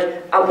 Like,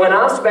 when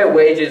asked about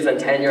wages and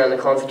tenure and the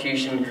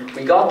Constitution,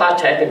 we got that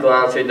technical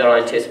answer that I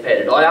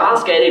anticipated. I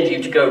ask any of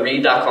you to go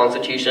read that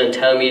Constitution and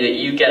tell me that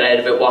you get out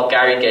of it what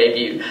Gary gave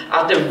you.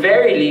 At the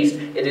very least,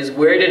 it is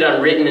worded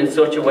and written in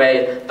such a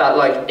way that,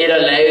 like, it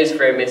allows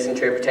for a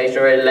misinterpretation,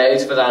 or it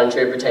allows for that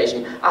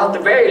interpretation. At the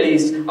very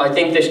least, I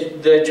think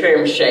the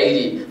term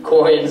shady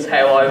coins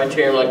how I would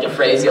term, like, the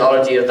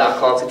phraseology of that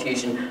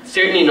Constitution.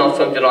 Certainly not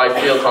something that I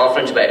feel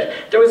confident about.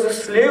 There was a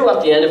slew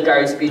at the end of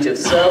Gary's speech of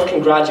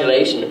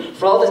self-congratulation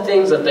for all the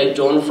things that they've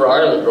done for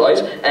Ireland,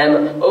 right?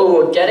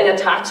 Oh, getting a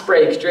tax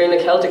break during the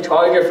Celtic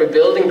Tiger for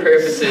building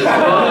purposes.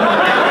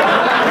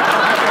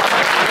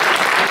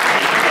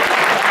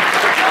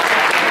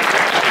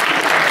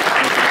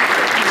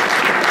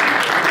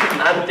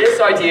 And this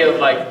idea of,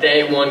 like,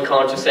 day one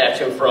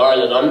contraception for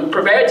Ireland, I'm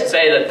prepared to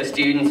say that the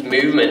students'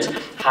 movement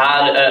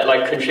had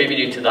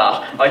contributed to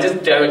that. I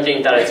just don't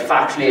think that it's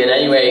factually in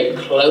any way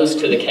close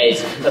to the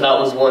case that that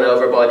was won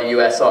over by the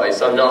USI,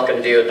 so I'm not going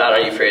to deal with that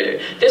any further.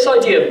 This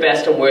idea of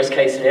best and worst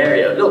case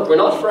scenario, look, we're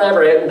not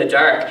forever out in the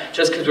dark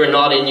just because we're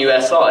not in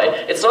USI.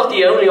 It's not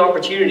the only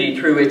opportunity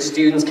through which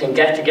students can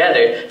get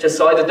together to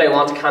decide that they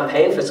want to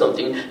campaign for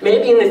something.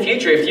 Maybe in the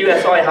future, if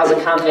USI has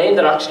a campaign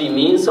that actually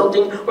means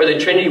something, or the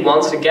Trinity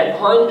wants to get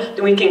behind,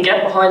 then we can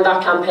get behind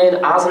that campaign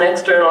as an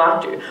external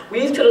actor.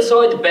 We have to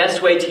decide the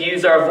best way to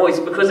use our voice,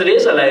 because it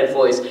is a loud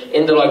voice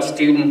in the, like,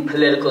 student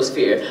political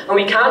sphere. And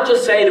we can't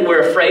just say that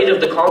we're afraid of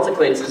the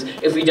consequences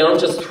if we don't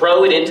just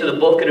throw it into the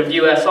bucket of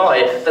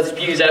USI that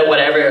spews out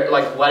whatever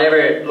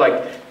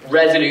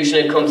resolution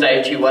it comes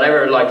out to,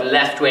 whatever, like,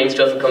 left-wing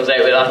stuff it comes out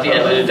with at the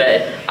end of the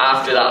day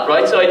after that,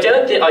 right? So I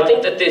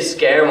think that this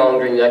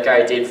scaremongering that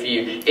Gary did for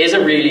you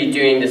isn't really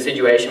doing the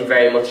situation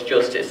very much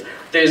justice.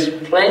 There's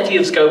plenty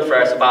of scope for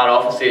our sabbatical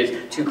officers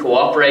to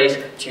cooperate,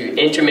 to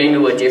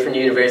intermingle with different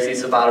university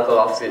sabbatical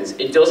officers.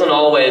 It doesn't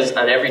always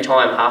and every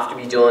time have to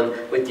be done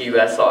with the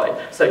USI.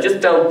 So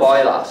just don't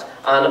buy that.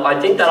 And I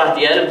think that at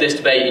the end of this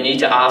debate you need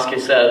to ask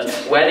yourselves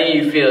whether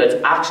you feel it's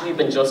actually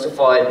been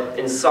justified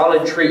in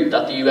solid truth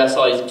that the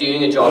USI is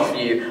doing a job for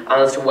you, and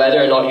as to whether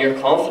or not you're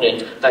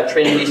confident that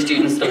Trinity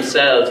students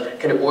themselves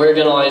can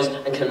organise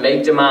and can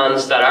make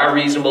demands that are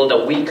reasonable,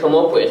 that we come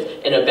up with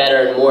in a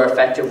better and more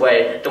effective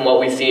way than what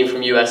we've seen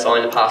from USI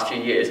in the past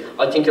few years.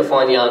 I think you'll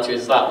find the answer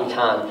is that we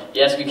can.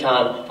 Yes, we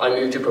can. I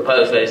move to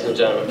propose, ladies and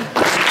gentlemen.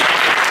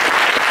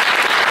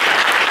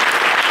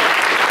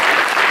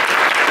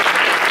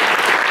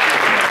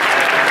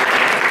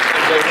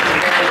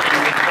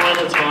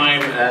 Final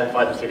time,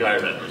 by Mr. Gary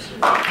Redmond.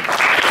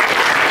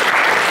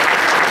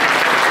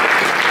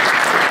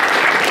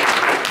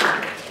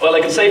 Well, I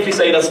can safely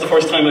say that's the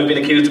first time I've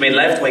been accused of being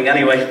left-wing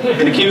anyway. I've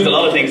been accused of a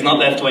lot of things, not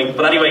left-wing.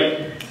 But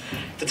anyway,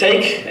 to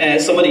take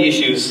some of the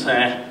issues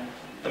that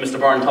Mr.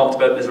 Byrne talked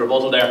about in his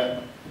rebuttal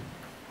there.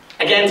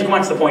 Again, to come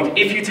back to the point,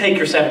 if you take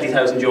your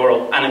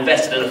 €70,000 and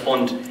invest it in a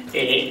fund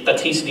that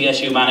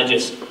TCDSU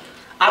manages,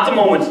 at the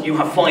moment you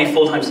have 5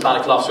 full-time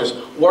sabbatical officers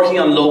working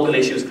on local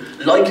issues,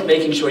 like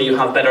making sure you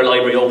have better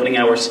library opening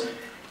hours.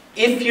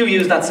 If you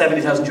use that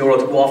 €70,000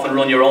 to go off and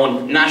run your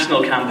own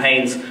national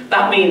campaigns,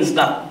 that means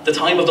that the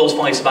time of those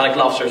 5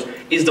 sabbatical officers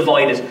is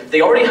divided.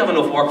 They already have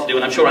enough work to do,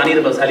 and I'm sure any of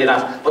them will tell you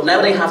that, but now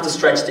they have to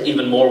stretch to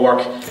even more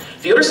work.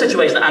 The other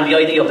situation, and the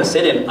idea of the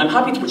sit-in, I'm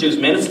happy to produce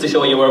minutes to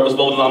show you where it was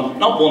voted on,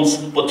 not once,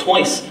 but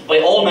twice, by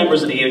all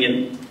members of the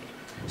union.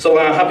 So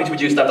I'm happy to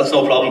produce that, that's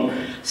no problem.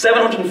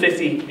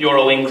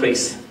 €750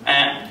 increase.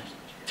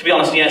 To be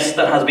honest, yes,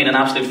 that has been an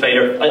absolute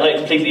failure. I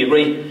completely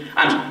agree.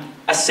 And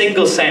a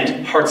single cent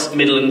hurts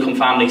middle-income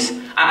families.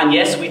 And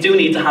yes, we do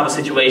need to have a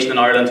situation in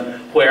Ireland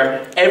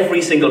where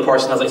every single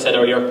person, as I said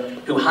earlier,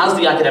 who has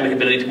the academic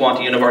ability to go on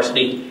to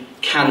university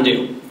can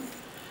do.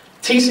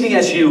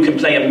 TCDSU can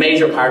play a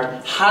major part,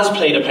 has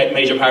played a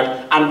major part,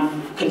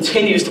 and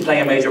continues to play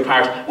a major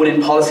part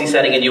within policy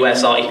setting in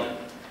USI.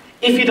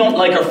 If you don't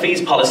like our fees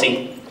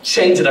policy,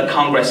 change it at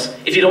Congress.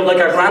 If you don't like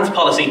our grants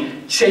policy,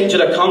 change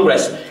it at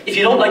Congress. If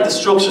you don't like the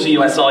structures of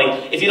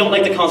USI, if you don't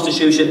like the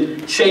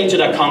Constitution, change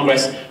it at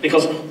Congress,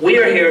 because we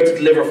are here to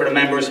deliver for the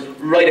members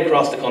right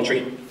across the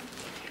country.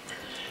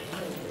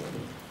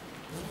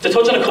 To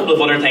touch on a couple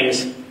of other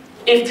things,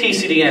 if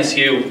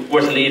TCDSU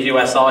were to leave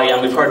USI,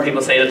 and we've heard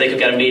people say that they could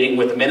get a meeting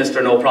with the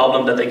minister, no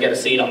problem, that they get a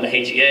seat on the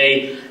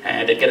HEA,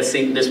 and they'd get a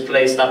seat in this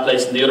place, that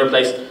place, and the other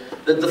place.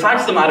 The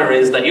fact of the matter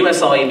is that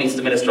USI meets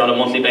the minister on a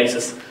monthly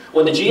basis.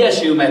 When the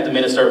GSU met the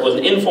minister, it was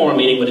an informal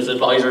meeting with his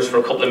advisors for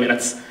a couple of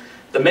minutes.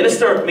 The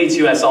minister meets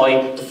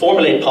USI to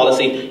formulate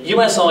policy.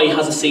 USI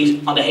has a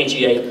seat on the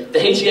HEA. The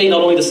HEA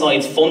not only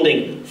decides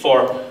funding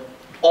for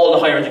all the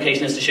higher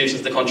education institutions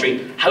in the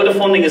country, how the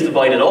funding is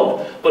divided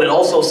up, but it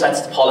also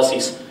sets the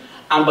policies.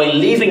 And by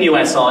leaving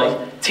USI,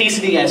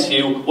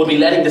 TCDSU would be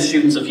letting the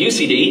students of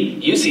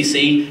UCD,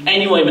 UCC,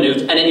 NUI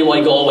Maynooth and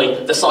NUI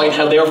Galway decide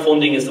how their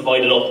funding is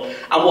divided up.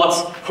 And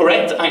what's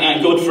correct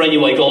and good for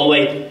NUI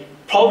Galway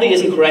probably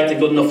isn't correct and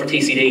good enough for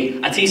TCD,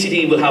 and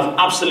TCD will have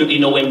absolutely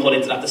no input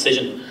into that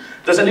decision.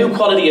 There's a new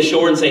quality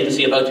assurance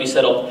agency about to be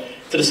set up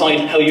to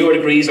decide how your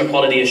degrees are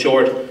quality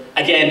assured.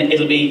 Again,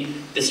 it'll be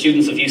the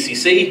students of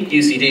UCC,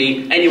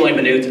 UCD, NUI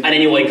Maynooth and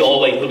NUI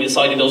Galway who will be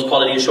deciding those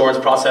quality assurance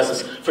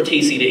processes for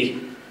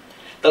TCD.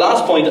 The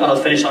last point, and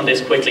I'll finish on this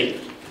quickly,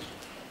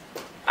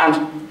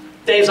 and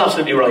Dave's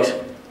absolutely right.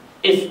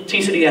 If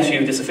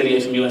TCDSU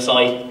disaffiliate from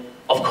USI,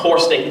 of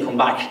course they can come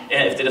back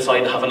if they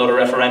decide to have another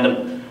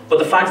referendum. But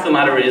the fact of the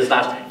matter is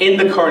that in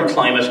the current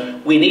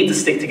climate, we need to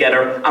stick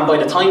together, and by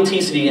the time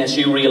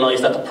TCDSU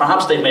realise that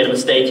perhaps they've made a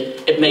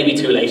mistake, it may be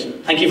too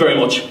late. Thank you very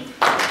much.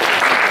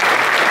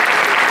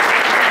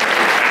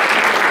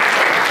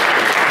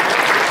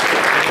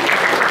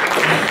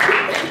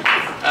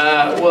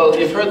 Well,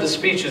 you've heard the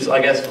speeches, I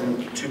guess,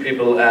 from two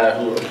people who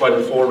are quite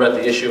informed about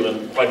the issue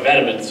and quite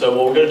vehement. So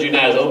what we're going to do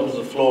now is open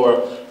the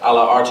floor a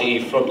la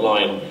RTE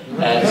Frontline.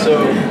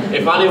 So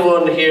if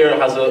anyone here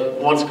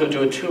wants to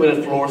do a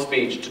 2-minute floor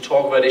speech to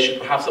talk about issues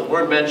perhaps that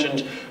weren't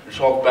mentioned, or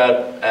talk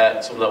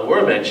about some that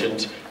were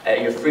mentioned,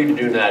 you're free to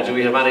do now. Do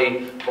we have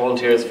any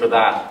volunteers for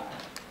that?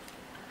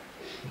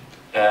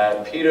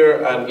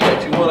 Peter, and yeah,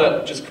 do you want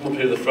to just come up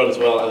here to the front as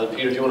well? And then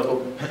Peter, do you want to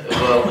come as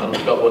well? And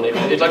we've got one. If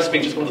you'd like to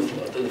speak, just come to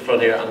the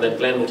front here, and then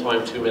Glenn will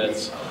time 2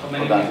 minutes. How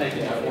many are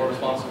taking for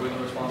response? We're going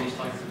to respond each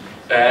time.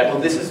 Well,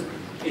 this is,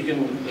 you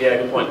can,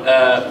 yeah, good point.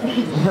 I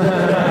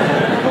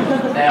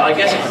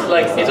guess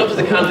it's up to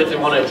the candidate if they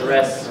want to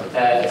address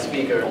a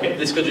speaker.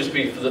 This could just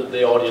be for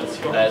the audience.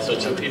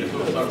 So Peter,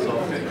 who starts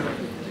off?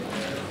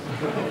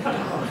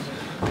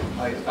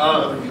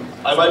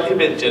 I might be a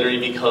bit jittery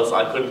because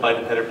I couldn't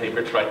find a pen or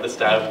paper to write this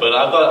down, but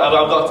I've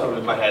got something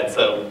in my head,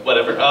 so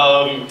whatever.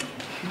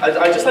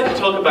 I'd just like to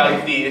talk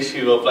about the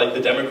issue of the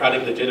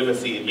democratic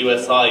legitimacy in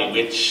USI,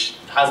 which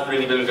hasn't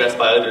really been addressed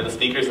by either of the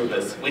speakers in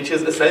this, which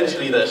is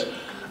essentially that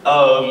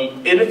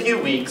In a few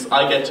weeks,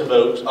 I get to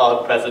vote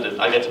on president.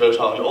 I get to vote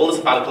on all the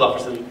sabbatical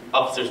officers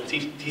of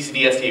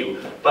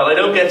TCDSU, but I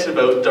don't get to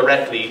vote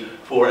directly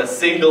for a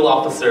single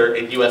officer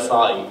in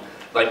USI.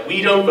 Like,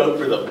 we don't vote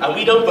for them, and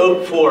we don't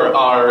vote for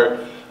our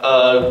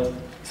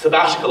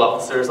sabbatical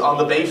officers on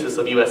the basis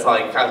of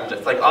USI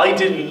candidates. Like, I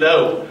didn't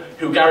know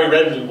who Gary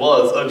Redmond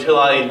was until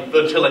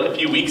like a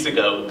few weeks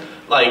ago.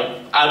 Like,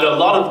 and a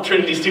lot of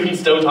Trinity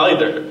students don't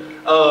either.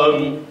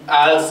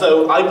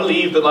 So I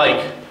believe that,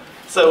 like,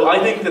 so I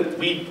think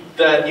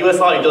that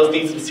USI does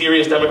need some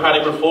serious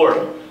democratic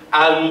reform.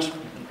 And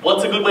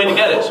what's a good way to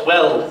get it?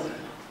 Well,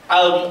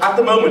 at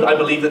the moment, I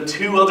believe that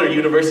 2 other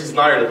universities in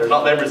Ireland are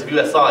not members of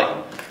USI.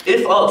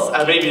 If us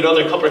and maybe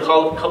another couple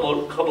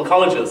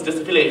colleges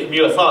disaffiliate from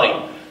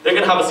USI, they're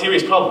going to have a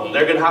serious problem.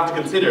 They're going to have to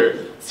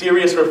consider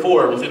serious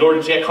reforms in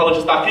order to get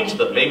colleges back into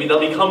them. Maybe they'll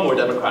become more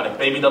democratic.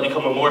 Maybe they'll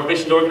become a more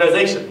efficient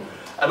organisation.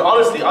 And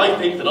honestly, I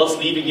think that us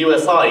leaving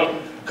USI,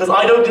 because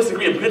I don't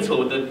disagree in principle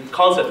with the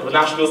concept of a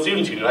national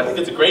student union. I think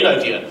it's a great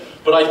idea.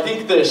 But I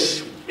think that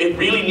it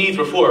really needs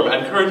reform,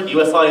 and currently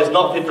USI is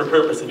not fit for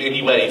purpose in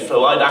any way.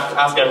 So I'd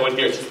ask everyone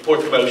here to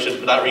support the motion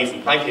for that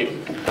reason. Thank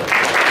you.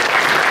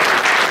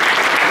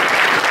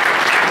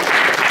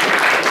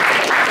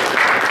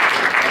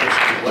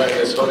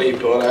 A study,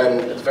 but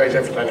it's very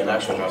different than the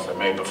national notes I've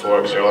made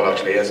before, because you're all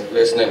actually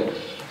listening.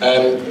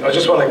 I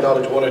just want to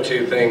acknowledge 1 or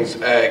 2 things.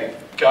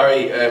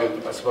 Gary,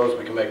 I suppose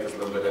we can make this a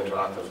little bit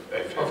interactive,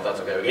 if that's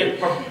okay with you.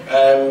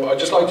 I'd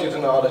just like you to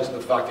acknowledge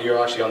the fact that you're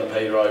actually on the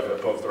pay drive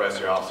above the rest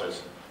of your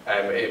officers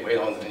under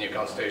the new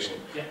constitution.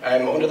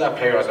 Under that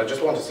pay rise, I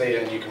just want to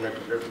say, and you can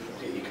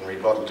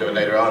rebuttal to it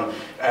later on,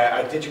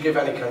 did you give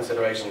any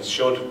considerations,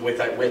 should, with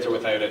or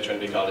without a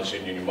Trinity College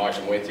Student Union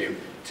marching with you,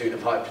 to the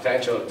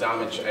potential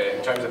damage in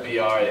terms of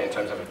PR, in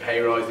terms of a pay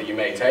rise that you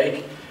may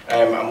take,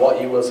 and what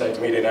you will say to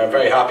me today? Now, I'm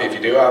very happy if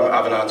you do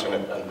have an answer,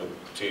 and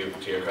to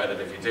your credit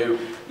if you do.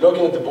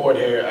 Looking at the board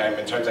here,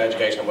 in terms of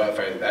education and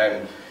welfare,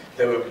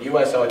 the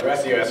USI, the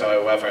rest of the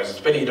USI welfare, it's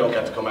a pity you don't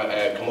get to come up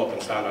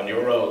and stand on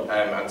your role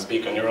and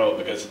speak on your role,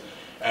 because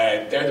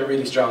they're the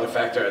really strong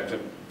effector, the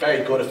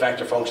very good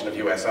effector function of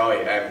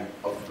USI.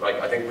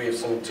 I think we have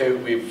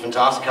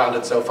fantastic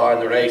candidates so far in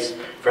the race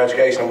for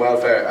education and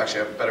welfare.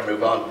 Actually, I better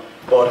move on.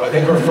 But I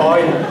think we're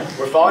fine.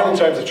 We're fine in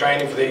terms of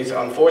training for these.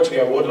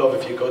 Unfortunately, I would love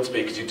if you could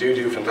speak, because you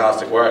do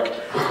fantastic work.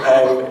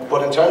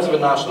 But in terms of a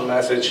national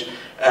message,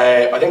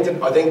 I think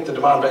the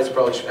demand-based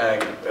approach,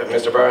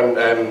 Mr.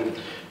 Byrne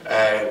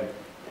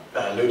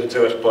alluded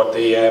to it, but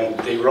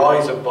the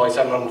rise by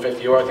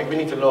 €750, I think we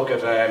need to look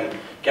at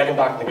getting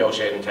back to the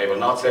negotiating table,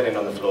 not sitting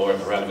on the floor of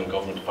the relevant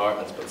government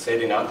departments, but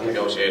sitting at the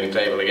negotiating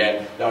table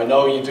again. Now, I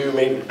know you do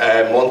meet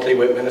monthly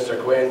with Minister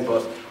Quinn,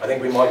 but I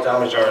think we might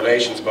damage our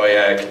relations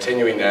by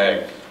continuing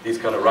these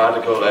kind of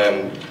radical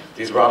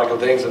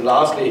things. And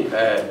lastly,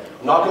 I'm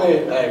not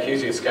going to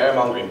accuse you of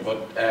scaremongering,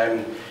 but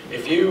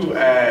if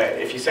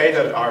you say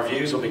that our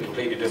views will be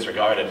completely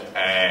disregarded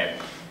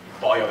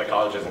by other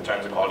colleges in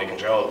terms of quality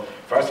control,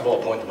 first of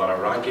all, point them at our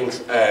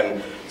rankings.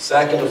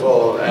 Second of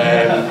all,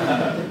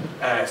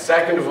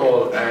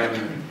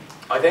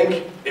 I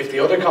think if the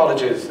other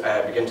colleges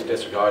begin to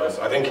disregard us,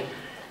 I think,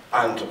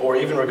 or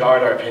even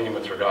regard our opinion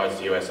with regards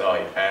to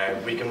USI,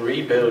 we can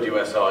rebuild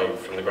USI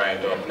from the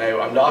ground up. Now,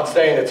 I'm not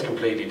saying it's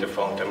completely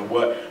defunct, and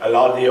a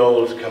lot of the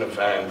old kind of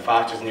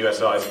factors in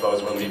USI, I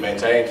suppose, will be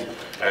maintained.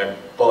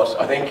 But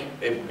I think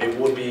it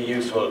would be a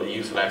useful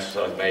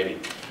exercise, maybe.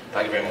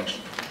 Thank you very much.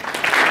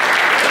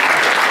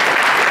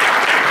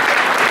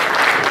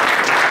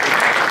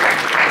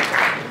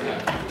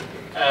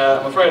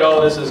 I'm afraid all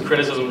of this is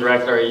criticism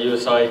directed at a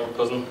USI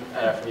cousin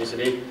from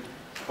UCD.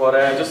 But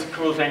just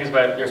cool things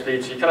about your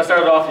speech. You kind of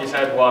started off, you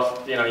said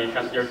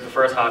the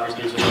first half of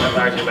your speech was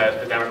largely about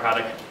the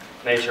democratic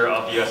nature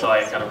of the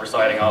USI and kind of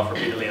reciting off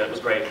repeatedly that it was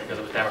great because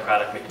it was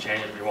democratic, we can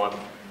change it if we want.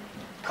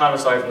 Kind of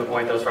aside from the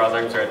point though, as far as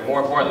I'm concerned.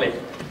 More importantly,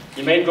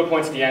 you made good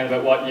points at the end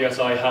about what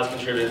USI has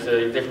contributed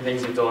to, the different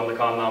things you've done, the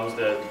condoms,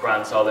 the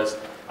grants, all this.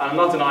 And I'm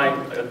not denying,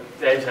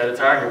 Dave said it's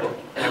arguable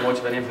how much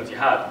of an influence you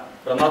had,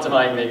 but I'm not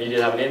denying maybe you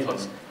did have an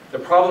influence. The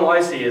problem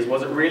I see is,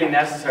 was it really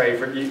necessary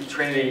for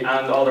Trinity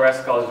and all the rest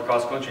of colleges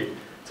across the country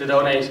to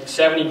donate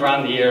 70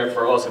 grand a year,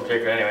 for us in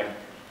particular anyway?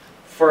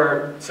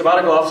 For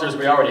sabbatical officers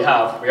we already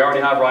have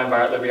Ryan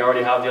Bartlett, we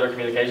already have the other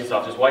communications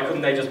officers. Why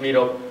couldn't they just meet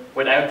up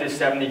without this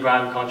 70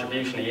 grand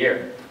contribution a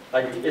year?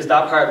 Like, is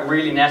that part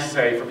really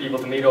necessary for people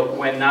to meet up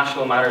when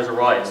national matters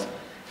arise?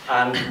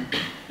 And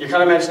you're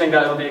kind of mentioning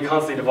that it'll be a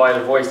constantly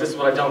divided voice. This is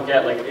what I don't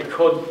get. Like, it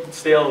could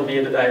still be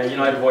a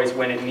united voice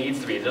when it needs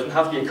to be. It doesn't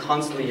have to be a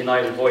constantly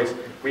united voice.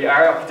 We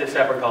are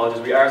separate colleges,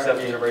 we are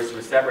separate universities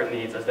with separate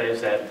needs, as Dave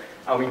said,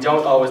 and we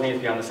don't always need to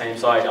be on the same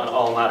side on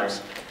all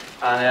matters.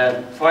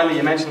 And finally,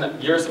 you mentioned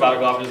that your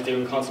sabbatical officers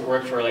doing constant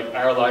work for like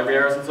our library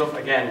hours and stuff.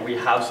 Again, we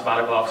have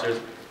sabbatical officers,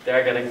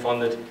 they're getting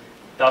funded.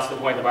 That's the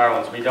point of our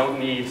ones. We don't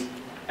need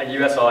a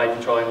USI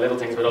controlling little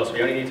things with us.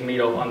 We only need to meet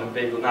up on the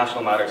big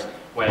national matters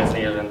when it's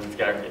needed and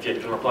together. If you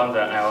can reply to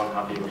that now, I'm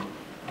happy with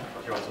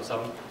what you want to say.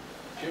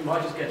 You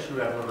might just get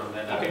through everyone and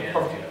then okay, at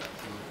the end.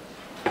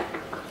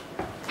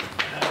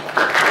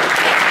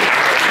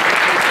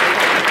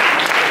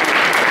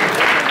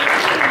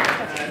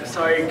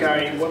 Sorry,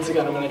 Gary, once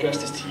again I'm going to address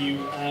this to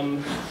you.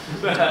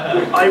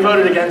 I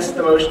voted against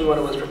the motion when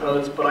it was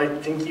proposed, but I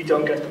think you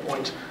don't get the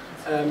point.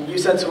 You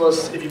said to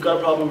us, if you've got a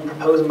problem,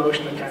 propose a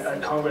motion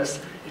at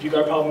Congress. If you've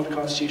got a problem with the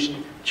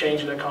Constitution,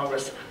 change it at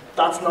Congress.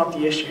 That's not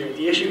the issue here.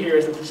 The issue here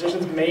is that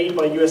decisions made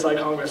by USI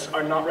Congress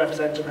are not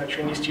representative of how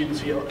Trinity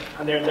students feel,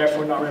 and they're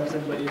therefore not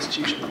represented by the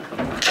institution.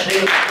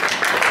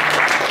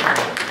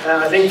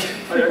 I think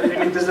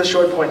this is a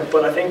short point,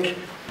 but I think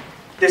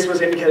this was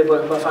indicated by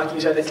the fact that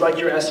you said it's like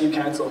your SU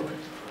council.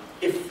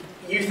 If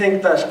you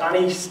think that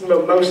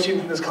most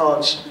students in this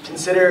college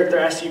consider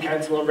their SU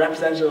council a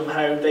representative of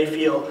how they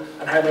feel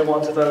and how they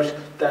want to vote,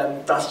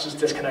 then that's just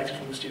disconnected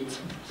from the students.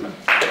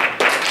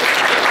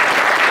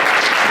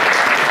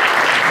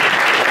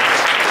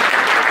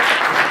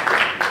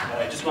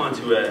 I just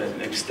wanted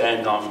to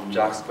extend on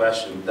Jack's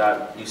question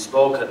that you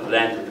spoke at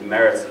length of the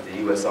merits of the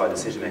USI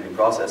decision-making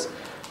process,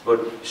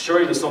 but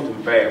surely there's something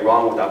very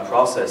wrong with that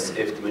process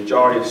if the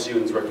majority of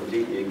students were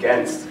completely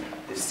against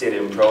the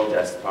sit-in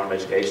protest of Department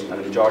of Education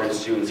and the majority of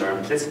students are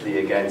implicitly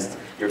against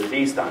your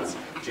fee stance.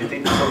 Do you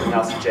think that something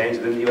has to change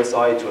within the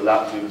USI to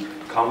allow to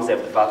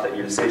concept the fact that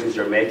your decisions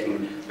you're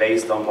making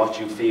based on what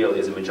you feel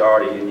is a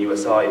majority in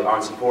USI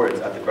aren't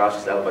supported at the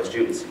grassroots level by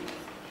students?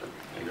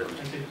 Thank you.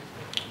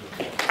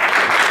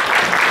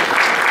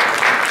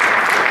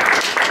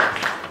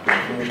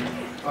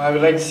 I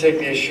would like to take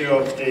the issue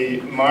of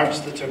the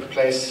march that took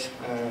place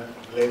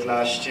late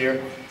last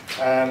year.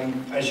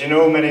 As you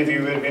know, many of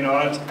you have been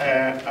on it,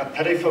 a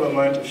pitiful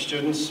amount of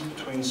students,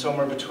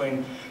 somewhere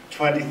between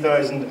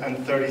 20,000 and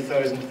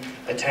 30,000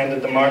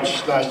 attended the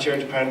march last year,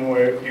 depending on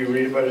where you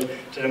read about it,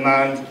 to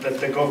demand that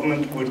the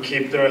government would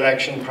keep their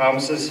election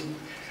promises.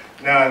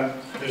 Now,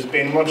 there's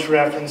been much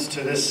reference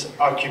to this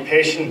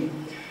occupation,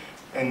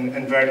 in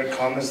inverted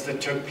commas, that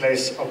took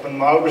place up on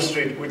Marlborough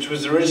Street, which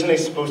was originally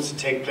supposed to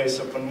take place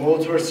up on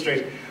Molesworth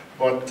Street,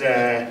 but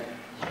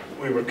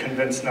we were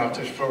convinced not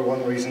to for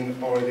one reason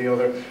or the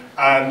other.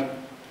 And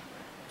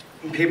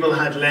people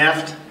had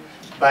left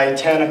by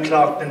 10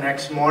 o'clock the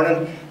next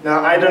morning. Now,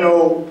 I don't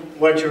know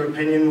what your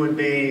opinion would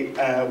be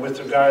with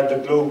regard to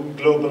the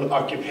global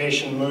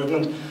occupation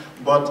movement,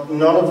 but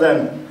none of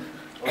them,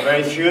 or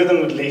very few of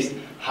them at least,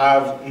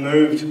 have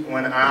moved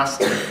when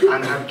asked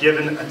and have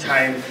given a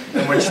time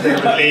in which they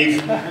would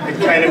leave. It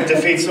kind of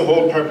defeats the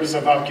whole purpose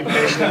of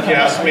occupation, if you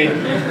ask me.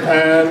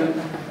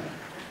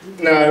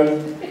 Now,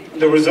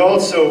 there was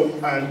also,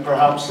 and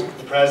perhaps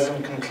the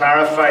President can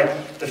clarify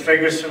the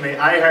figures for me,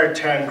 I heard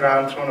 10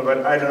 grand thrown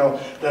about, I don't know,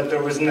 that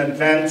there was an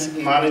event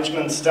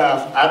management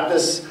staff at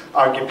this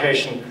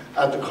occupation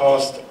at the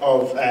cost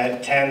of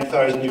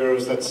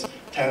 €10,000, that's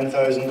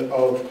 10,000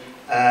 of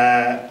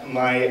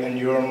my and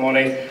your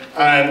money,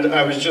 and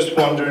I was just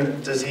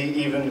wondering, does he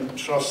even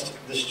trust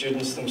the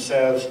students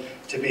themselves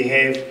to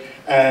behave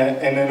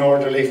in an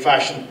orderly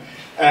fashion?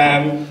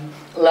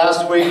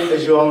 Last week,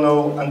 as you all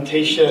know,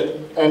 Antisha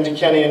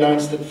Kenny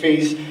announced that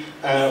fees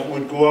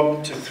would go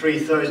up to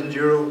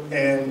 €3,000.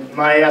 In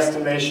my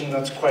estimation,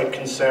 that's quite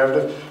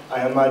conservative.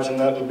 I imagine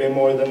that will be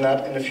more than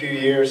that in a few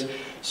years.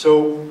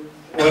 So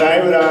what I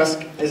would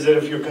ask is that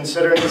if you're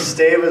considering to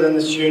stay within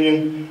this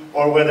union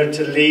or whether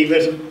to leave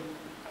it,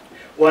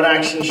 what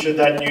action should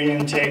that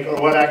union take, or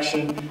what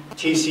action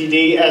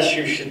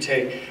TCD-SU should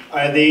take?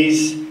 Are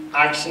these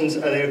actions,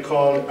 are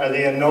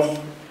they enough?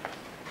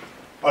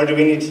 Or do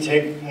we need to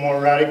take more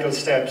radical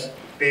steps,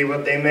 be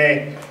what they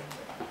may?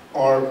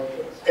 Or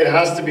it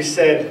has to be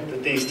said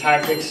that these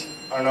tactics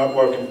are not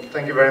working.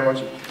 Thank you very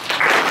much.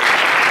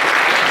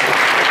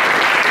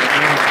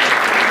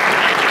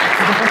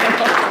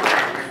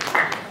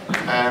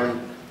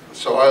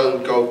 So I'll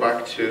go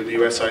back to the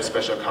USI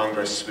Special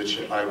Congress, which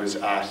I was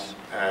at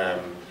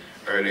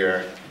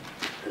earlier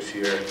this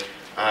year.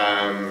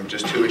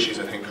 Just two issues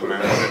I think come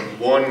out of it.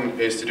 One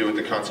is to do with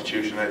the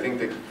Constitution. I think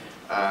that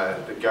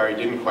Gary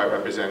didn't quite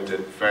represent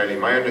it fairly.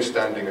 My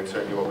understanding, and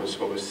certainly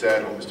what was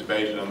said, what was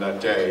debated on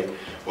that day,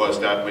 was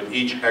that with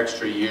each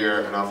extra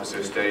year an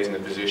officer stays in a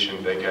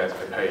position, they get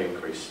a pay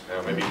increase.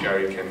 Now maybe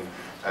Gary can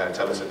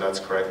tell us if that's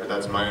correct, but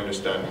that's my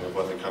understanding of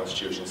what the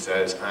Constitution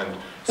says, and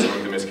some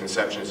of the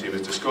misconceptions he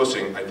was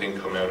discussing, I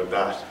think, come out of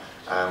that,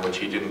 which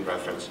he didn't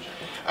reference.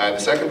 The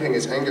second thing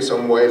is Angus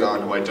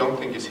Whalon, who I don't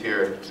think is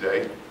here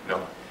today.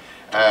 No.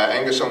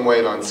 Angus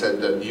Whalon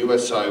said that the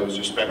USI was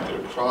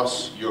respected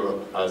across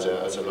Europe as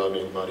a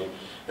lobbying body.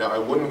 Now, I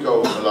wouldn't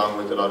go along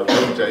with a lot of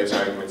today's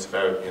arguments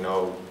about, you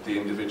know, the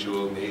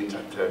individual need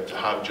to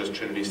have just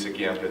Trinity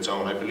sticking out on its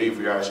own. I believe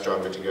we are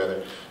stronger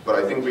together, but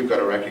I think we've got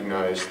to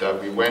recognise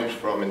that we went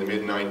from, in the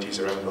mid-90s,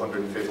 around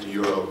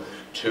 €150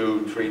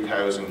 to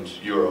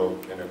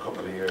 €3,000 in a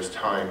couple of years'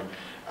 time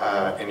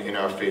in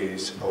our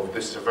fees.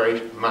 This is a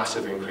very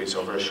massive increase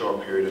over a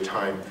short period of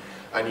time.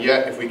 And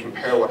yet, if we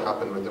compare what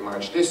happened with the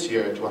march this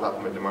year to what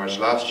happened with the march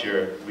last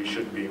year, we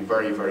should be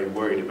very, very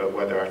worried about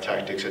whether our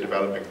tactics are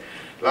developing.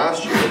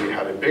 Last year, we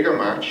had a bigger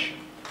march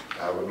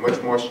with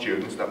much more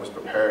students that was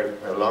prepared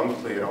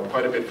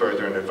quite a bit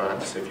further in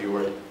advance. If you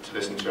were to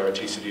listen to our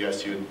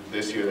TCDSU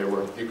this year,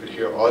 you could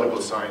hear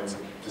audible signs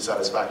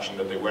dissatisfaction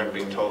that they weren't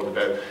being told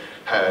about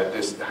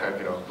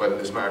whether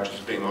this march was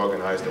being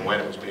organised and when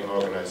it was being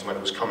organised and when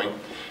it was coming.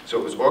 So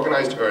it was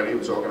organised early, it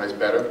was organised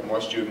better,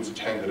 more students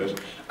attended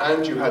it,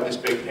 and you had this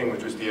big thing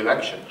which was the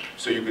election.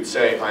 So you could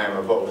say, I am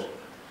a vote.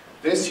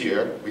 This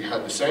year, we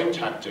had the same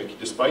tactic,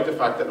 despite the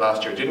fact that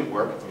last year didn't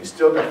work, and we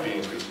still got fee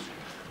increases.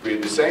 We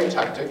had the same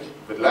tactic,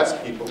 with less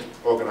people,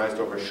 organised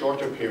over a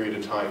shorter period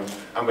of time,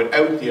 and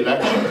without the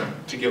election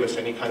to give us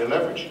any kind of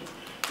leverage.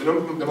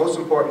 The most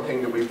important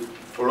thing that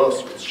for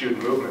us, with the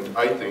student movement,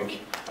 I think,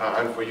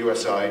 and for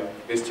USI,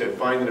 is to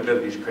find an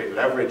ability to create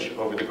leverage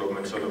over the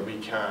government so that we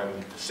can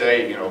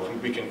say,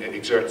 we can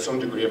exert some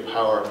degree of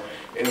power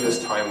in this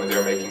time when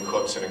they're making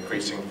cuts and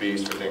increasing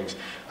fees for things.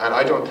 And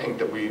I don't think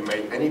that we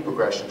made any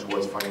progression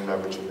towards finding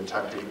leverage in the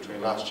tactic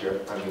between last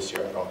year and this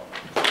year at all.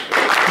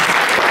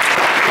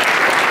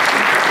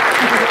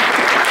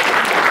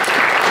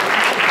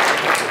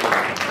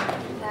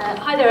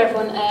 Hi there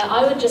everyone,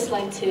 I would just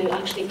like to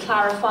actually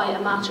clarify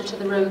a matter to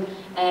the room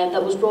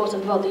that was brought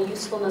up about the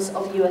usefulness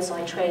of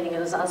USI training,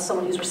 and as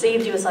someone who's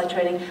received USI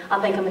training, I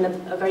think I'm in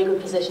a very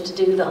good position to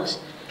do that.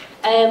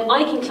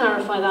 I can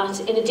clarify that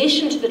in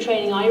addition to the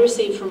training I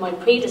received from my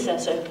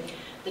predecessor,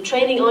 the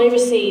training I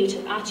received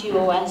at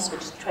UOS,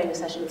 which is the training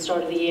session at the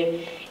start of the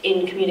year,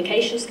 in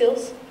communication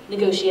skills,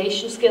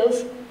 negotiation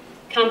skills,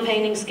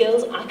 campaigning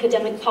skills,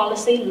 academic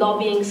policy,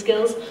 lobbying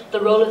skills, the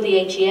role of the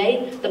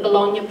HEA, the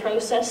Bologna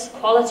process,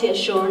 quality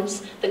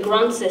assurance, the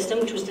grant system,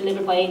 which was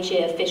delivered by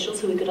HEA officials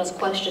who we could ask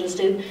questions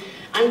to,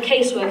 and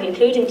casework,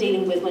 including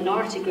dealing with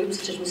minority groups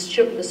such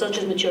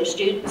as mature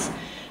students,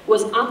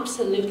 was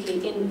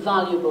absolutely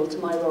invaluable to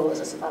my role as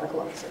a sabbatical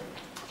officer.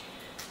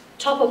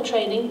 Top-up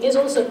training is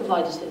also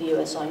provided to the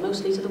USI,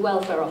 mostly to the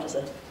welfare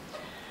officer.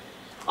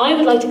 I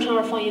would like to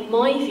clarify in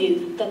my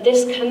view that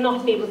this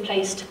cannot be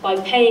replaced by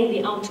paying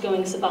the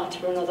outgoing sabbat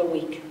for another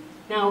week.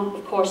 Now,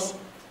 of course,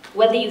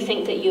 whether you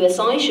think that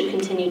USI should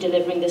continue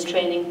delivering this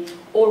training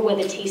or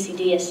whether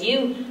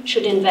TCDSU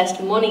should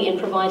invest money in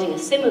providing a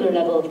similar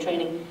level of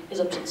training is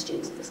up to the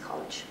students of this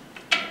college.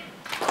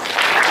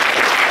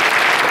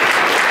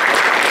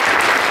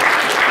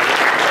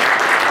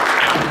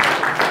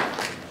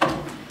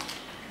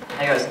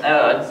 Hey guys,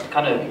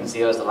 you can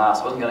see I was the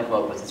last. I wasn't going to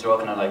come up, but since you're all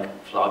kind of like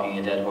flogging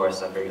a dead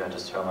horse, I figured I'd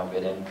just throw my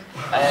bit in.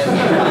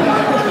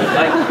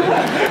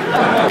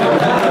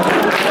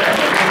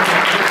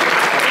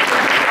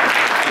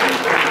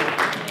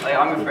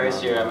 I'm a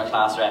first year, I'm a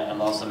class rep, and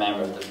I'm also a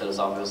member of the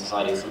Philosophical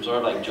Society, so I'm sort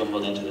of like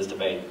jumbled into this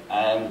debate.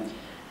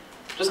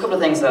 Just a couple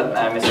of things that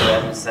Mr.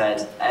 Redmond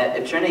said.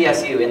 Trinity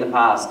SU in the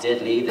past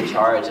did lead the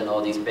charge in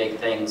all these big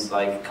things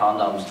like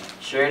condoms.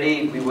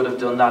 Surely we would have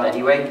done that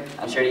anyway,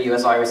 and surely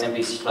USI were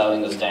simply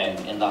slowing us down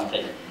in that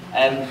thing.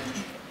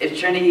 If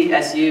Trinity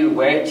SU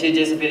were to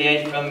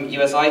disaffiliate from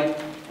USI,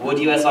 would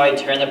USI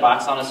turn their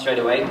backs on us straight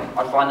away?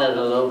 I find it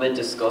a little bit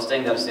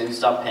disgusting that as soon as we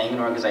stop paying an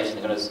organisation,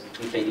 they're going to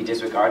completely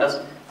disregard us.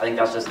 I think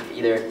that's just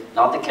either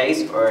not the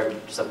case or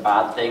just a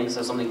bad thing,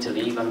 so something to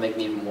leave and make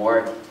me even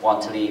more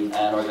want to leave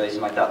an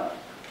organisation like that.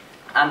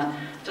 And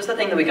just the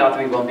thing that we got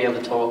that we won't be able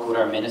to talk with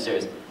our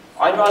ministers.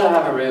 I'd rather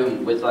have a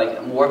room with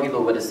like more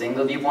people with a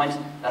single viewpoint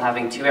than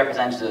having two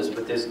representatives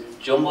with this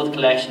jumbled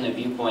collection of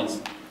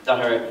viewpoints that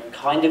are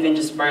kind of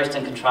interspersed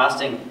and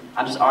contrasting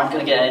and just aren't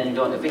going to get anything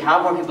done. If we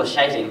have more people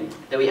shouting,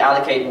 then we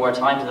allocate more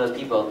time to those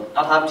people,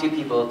 not have two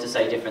people to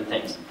say different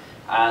things.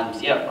 And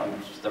yeah,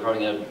 they're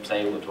probably going to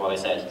say what I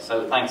said.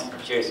 So thanks,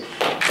 cheers.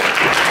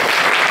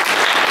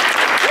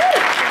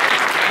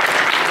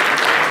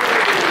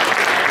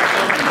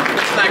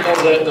 Thank all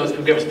those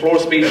who gave us floor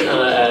speech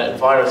and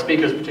invite our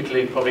speakers,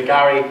 particularly probably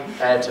Gary,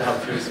 to have a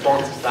few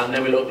responses to that, and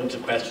then we'll open to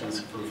questions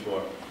from the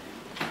floor.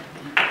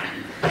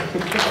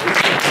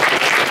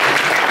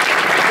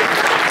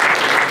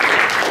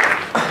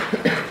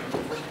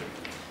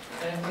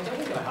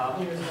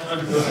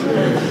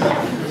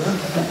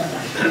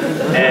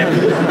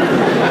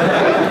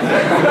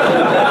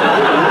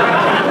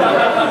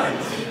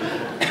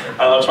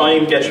 I'll try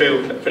and get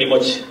through pretty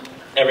much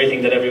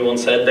everything that everyone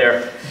said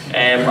there.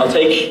 I'll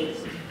take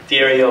the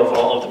area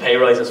of the pay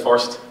rises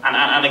first.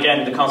 And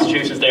again, the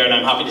Constitution's there, and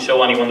I'm happy to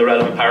show anyone the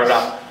relevant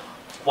paragraph.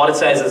 What it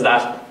says is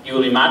that you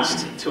will be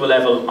matched to a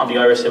level on the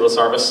Irish Civil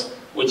Service,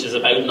 which is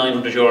about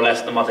 €900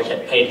 less than what they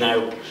get paid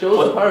now. Show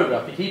us the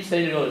paragraph. You keep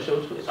saying you're going to show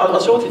it to us. I'll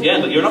show it to you at the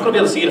end, but you're not going to be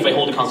able to see it if I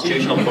hold the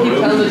Constitution up for a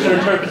room. Tell us your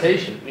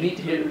interpretation. We need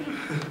to hear it.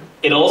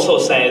 It also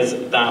says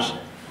that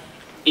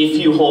if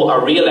you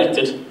are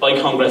re-elected by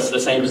Congress to the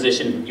same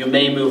position, you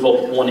may move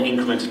up one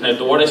increment. Now,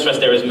 the word I stress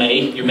there is may,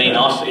 you may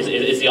not,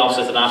 is the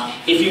opposite of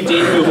that. If you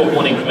did move up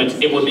one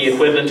increment, it would be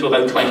equivalent to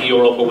about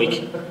 €20 per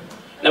week.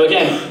 Now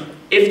again,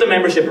 if the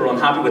membership are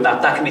unhappy with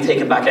that, that can be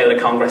taken back out of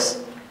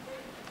Congress.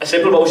 A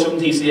simple motion from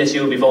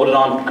TCSU will be voted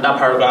on, and that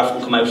paragraph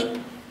will come out.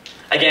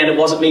 Again, it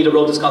wasn't me that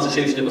wrote this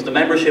constitution, it was the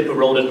membership who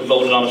wrote it and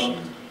voted on it.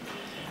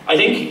 I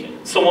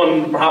think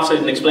someone, perhaps I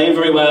didn't explain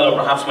very well, or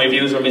perhaps my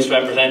views were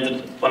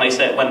misrepresented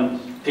when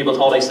people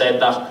thought I said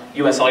that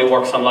USI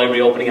works on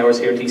library opening hours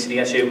here in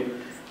TCDSU,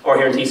 or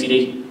here in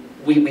TCD.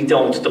 We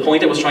don't. The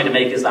point I was trying to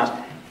make is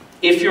that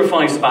If your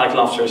 5 sabbatical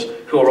officers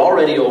who are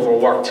already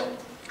overworked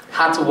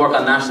had to work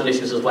on national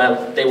issues as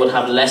well, they would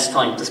have less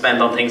time to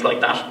spend on things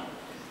like that.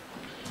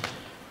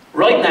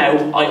 Right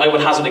now, I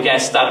would hazard a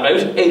guess that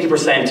about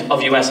 80%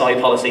 of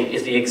USI policy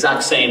is the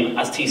exact same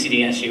as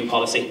TCD-SU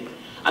policy.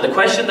 And the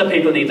question that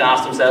people need to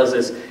ask themselves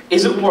is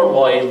it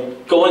worthwhile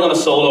going on a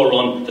solo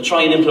run to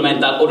try and implement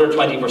that other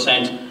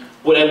 20%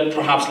 without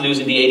perhaps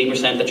losing the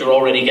 80% that you're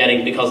already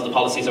getting because the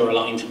policies are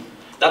aligned?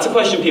 That's a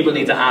question people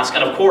need to ask.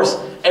 And of course,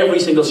 every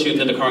single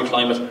student in the current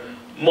climate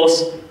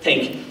must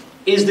think,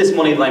 is this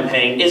money that I'm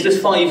paying, is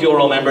this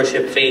 €5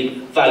 membership fee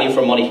value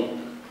for money?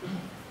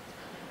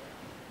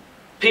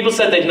 People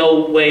said they'd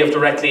no way of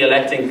directly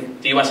electing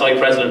the USI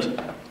President.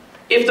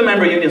 If the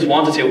member unions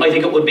wanted to, I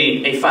think it would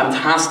be a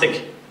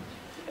fantastic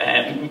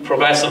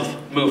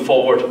progressive move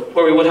forward,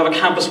 where we would have a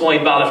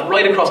campus-wide ballot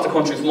right across the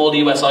country from all the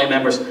USI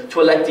members to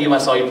elect the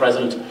USI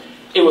President.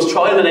 It was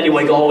trialled in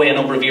anyway Galway a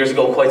number of years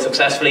ago quite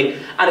successfully,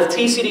 and if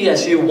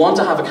TCD-SU want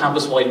to have a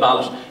campus-wide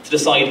ballot to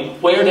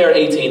decide where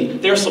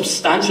their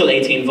substantial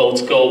 18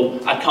 votes go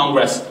at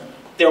Congress,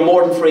 they're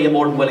more than free and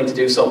more than willing to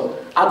do so.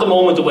 At the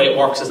moment, the way it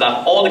works is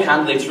that all the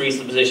candidates for each of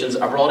the positions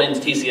are brought into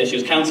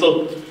TCSU's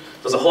council,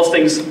 there's a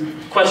hustings,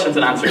 questions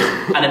and answers,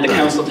 and then the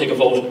council take a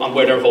vote on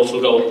where their votes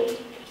will go.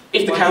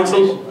 If the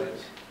council...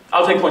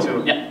 I'll take points of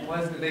view, yeah.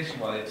 Why is it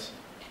nationwide?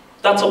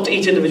 That's up to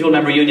each individual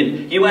member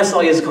union.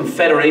 USI is a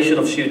confederation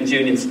of student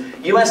unions.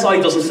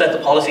 USI doesn't set the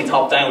policy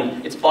top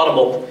down, it's bottom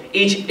up.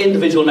 Each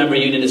individual member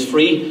union is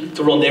free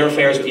to run their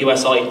affairs with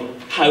USI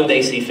how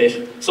they see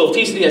fit. So if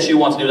TCD-SU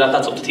want to do that,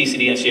 that's up to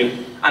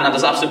TCD-SU. And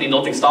there's absolutely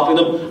nothing stopping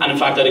them, and in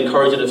fact I'd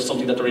encourage it if it's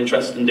something that they're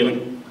interested in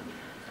doing.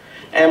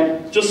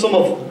 Just some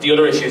of the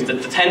other issues, the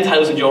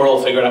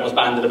 €10,000 figure that was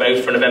bandied about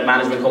for an event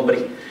management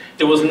company.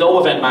 There was no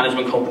event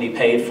management company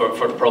paid for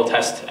the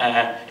protest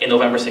in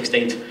November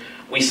 16th.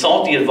 We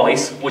sought the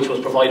advice, which was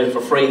provided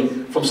for free,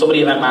 from some of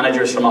the event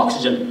managers from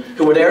Oxygen,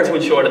 who were there to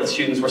ensure that the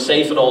students were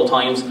safe at all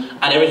times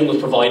and everything was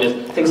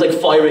provided. Things like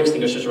fire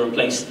extinguishers were in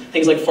place,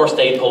 things like first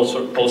aid posts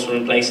were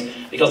in place,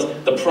 because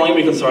the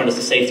primary concern is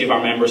the safety of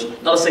our members.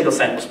 Not a single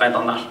cent was spent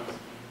on that.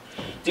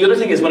 The other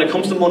thing is, when it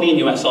comes to money in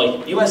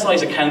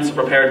USI's accounts are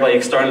prepared by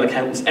external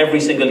accountants every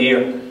single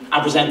year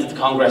and presented to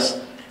Congress.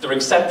 They're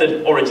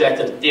accepted or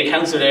rejected. The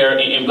accounts are there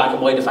in black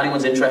and white if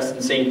anyone's interested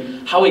in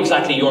seeing how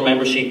exactly your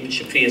membership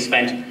fee is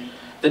spent.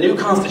 The new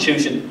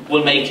constitution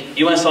will make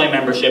USI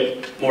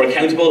membership more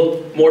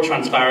accountable, more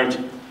transparent,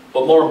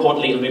 but more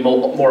importantly, it'll be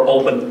more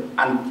open,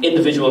 and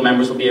individual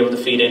members will be able to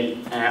feed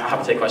in. I'm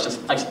happy to take questions.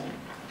 Thanks.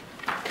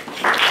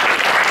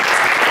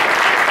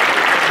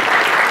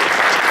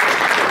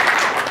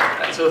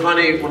 So if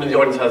anyone in the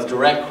audience has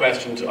direct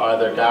question to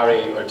either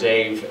Gary or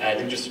Dave,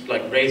 then just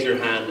raise your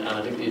hand, and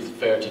I think it's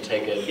fair to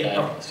take it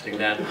sitting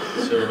down.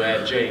 So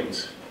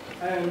James.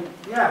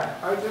 Yeah,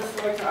 I would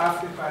just like to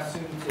ask a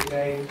question to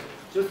Dave.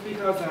 Just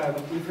because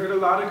we've heard a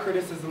lot of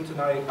criticism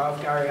tonight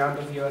of Gary and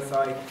of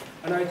USI,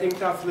 and I think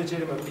that's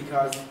legitimate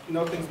because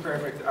nothing's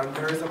perfect and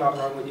there is a lot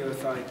wrong with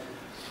USI.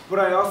 But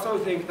I also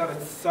think that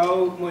it's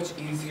so much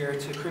easier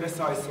to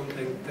criticise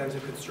something than to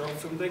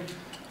construct something.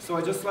 So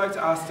I'd just like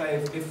to ask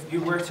Dave, if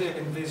you were to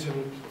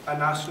envision a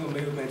national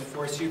movement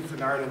for students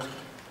in Ireland,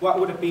 what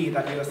would it be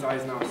that USI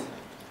is not?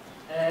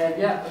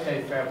 Yeah,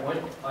 okay, fair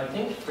point. I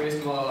think, first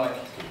of all,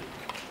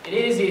 it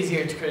is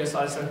easier to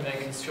criticise something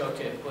than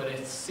construct it, but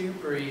it's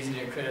super easy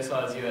to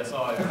criticise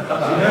USI.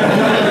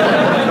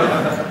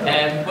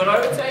 But I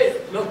would say,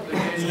 look,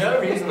 there's no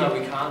reason that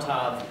we can't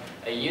have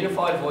a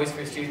unified voice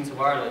for students of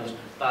Ireland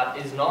that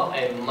is not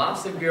a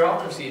massive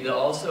bureaucracy that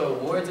also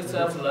awards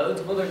itself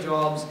loads of other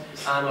jobs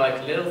and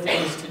little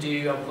things to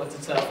do and puts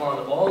itself on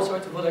all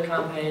sorts of other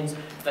campaigns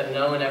that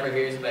no one ever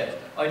hears about.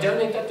 I don't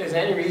think that there's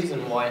any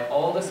reason why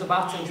all the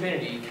Sabbats in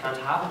Trinity can't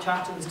have a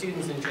chat to the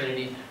students in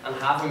Trinity and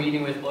have a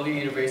meeting with other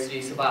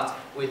university Sabbats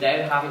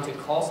without having to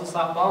cost a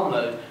slap bomb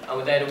load and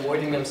without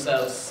awarding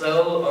themselves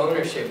sole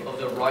ownership of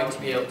the right to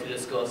be able to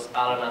discuss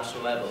at a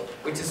national level,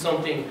 which is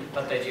something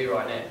that they do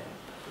right now.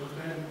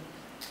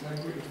 Like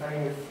what you're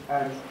saying is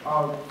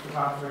all the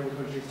classes around the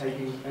country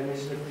taking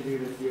initiative to do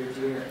this year to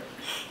year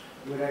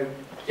without...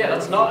 Yeah,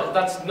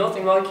 that's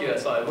nothing like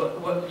USI.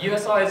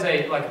 USI is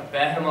a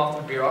behemoth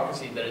of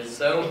bureaucracy that is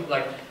so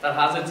that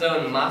has its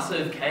own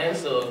massive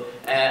council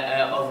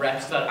of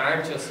reps that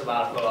aren't just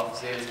sabbatical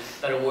officers,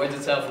 that awards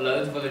itself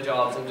loads of other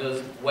jobs and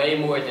does way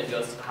more than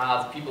just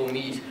have people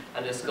meet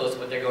and discuss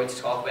what they're going to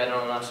talk about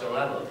on a national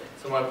level.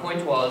 So my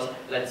point was,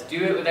 let's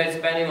do it without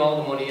spending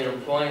all the money and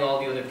employing all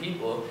the other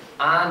people,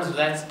 and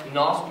let's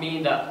not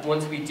mean that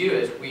once we do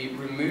it, we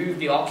remove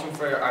the option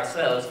for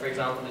ourselves, for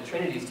example the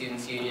Trinity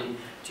Students' Union,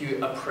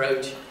 to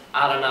approach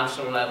at a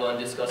national level and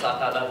discuss at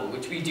that level,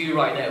 which we do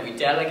right now. We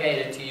delegate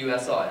it to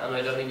USI, and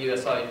I don't think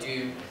USI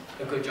do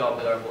a good job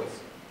with our voice.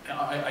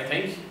 I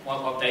think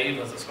what Dave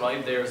has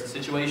described there is a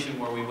situation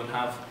where we would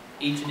have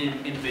each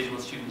individual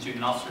student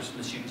union officers from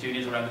the student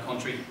unions around the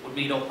country would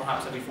meet up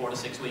perhaps every 4 to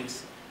 6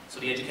 weeks. So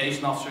the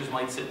education officers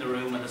might sit in the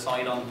room and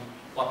decide on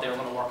what they're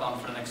going to work on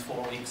for the next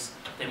 4 weeks.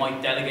 They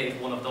might delegate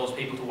one of those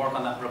people to work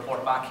on that and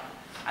report back.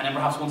 and then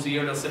perhaps once a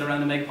year they'll sit around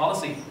and make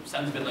policy.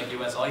 Sounds a bit like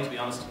USI, to be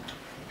honest.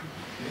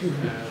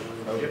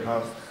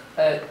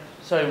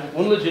 Sorry,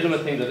 one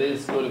legitimate thing that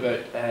is good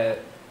about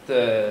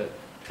the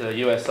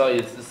USI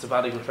is the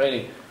sabbatical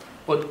training.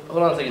 But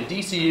hold on a second,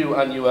 DCU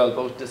and UL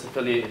both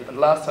disaffiliated, and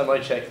last time I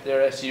checked,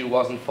 their SU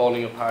wasn't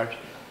falling apart.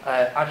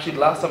 Actually, the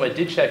last time I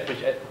did check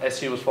which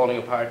SU was falling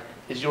apart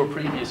is your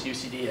previous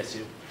UCD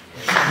SU.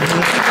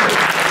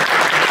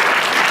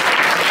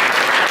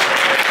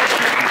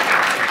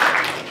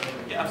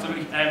 Yeah,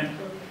 absolutely.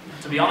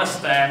 To be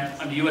honest,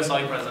 I'm the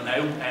USI president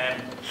now.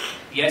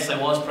 Yes, I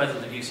was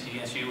president of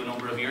UCDSU a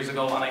number of years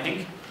ago, and I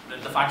think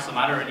that the facts of the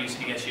matter in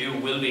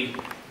UCDSU will be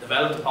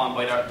developed upon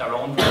by their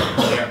own president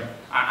there.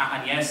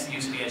 And yes,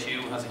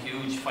 UCDSU has a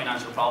huge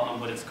financial problem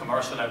with its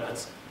commercial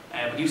outlets.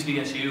 But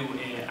UCDSU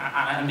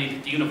and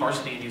the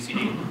university in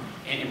UCD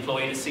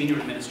employed a senior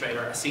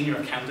administrator, a senior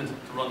accountant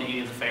to run the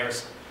union's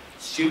affairs.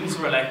 Students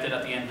are elected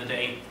at the end of the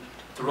day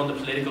to run the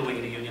political wing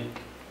of the union.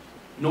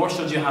 Nor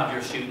should you have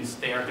your students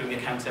there doing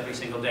accounts every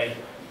single day.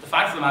 The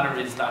fact of the matter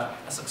is that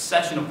a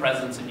succession of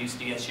presidents in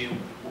UCDSU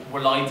were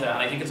lied to, and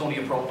I think it's only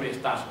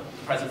appropriate that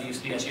the president of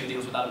UCDSU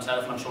deals with that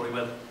himself, and I'm sure he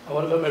will. And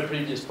what about my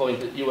previous point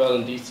that UL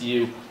and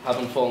DCU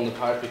haven't fallen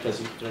apart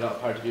because they're not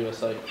part of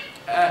USI?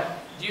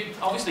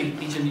 Obviously,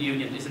 each in the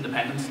union is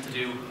independent to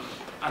do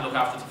and look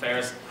after its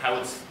affairs how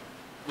it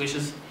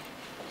wishes.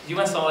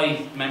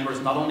 USI members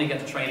not only get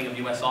the training of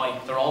USI,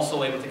 they're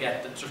also able to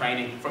get the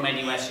training from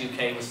NUS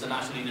UK, which is the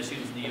National Union of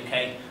Students in the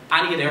UK.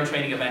 Any of their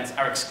training events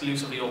are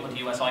exclusively open to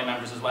USI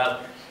members as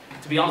well.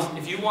 To be honest,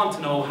 if you want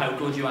to know how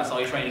good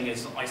USI training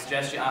is, I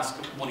suggest you ask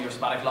one of your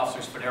sabbatical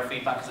officers for their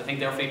feedback, because I think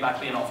their feedback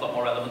will be an awful lot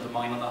more relevant than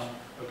mine on that.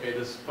 Okay,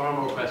 there's far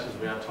more questions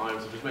than we have time,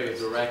 so just make it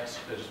direct.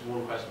 There's just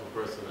one question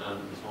per person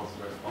and the response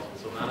as possible.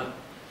 So, Anna?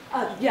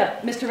 Yeah,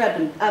 Mr.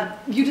 Redmond,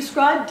 you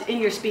described in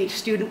your speech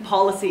student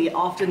policy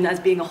often as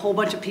being a whole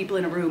bunch of people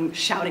in a room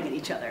shouting at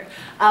each other.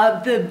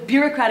 The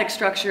bureaucratic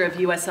structure of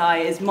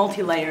USI is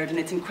multi-layered and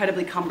it's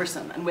incredibly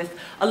cumbersome. And with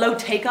a low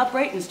take-up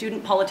rate in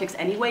student politics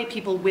anyway,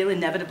 people will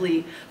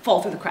inevitably fall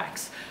through the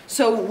cracks.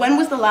 So when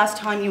was the last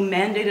time you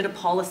mandated a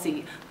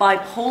policy by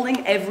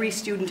polling every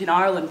student in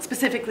Ireland?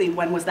 Specifically,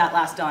 when was that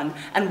last done?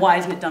 And why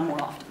isn't it done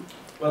more often?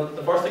 Well,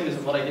 the first thing is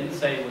what I didn't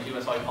say was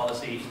USI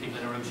policy, people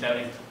in a room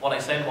shouting. What I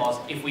said was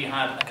if we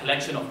had a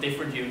collection of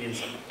different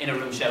unions in a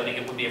room shouting,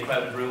 it would be a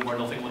crowded room where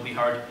nothing would be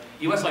heard.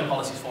 USI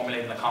policy is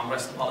formulated at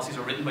Congress. The policies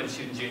are written by the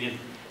Students' Union.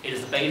 It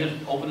is debated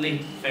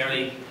openly,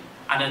 fairly,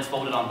 and then it's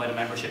voted on by the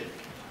membership.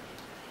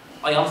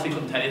 I honestly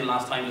couldn't tell you the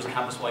last time there was a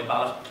campus-wide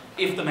ballot.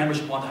 If the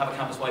membership want to have a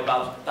campus-wide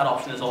ballot, that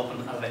option is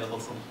open and available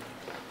to them.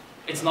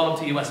 It's not up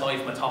to USI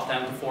from a top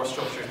down to four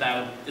structures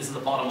down. This is a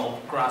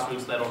bottom-up,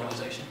 grassroots-led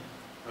organisation.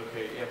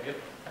 Okay, yep.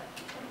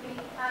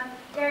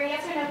 Gary,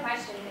 yes or no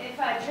question. If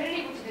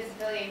Trinity were to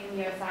disaffiliate from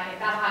USI, if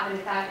that happened,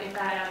 if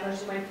that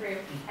motion went through,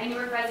 and you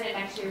were president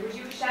next year, would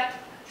you shut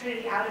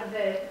Trinity out of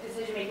the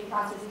decision-making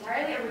process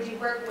entirely, or would you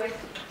work with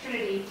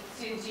Trinity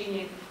Students'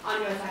 Union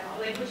on USI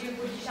policy? Like, would you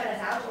shut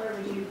us out, or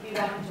would you be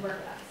welcome to work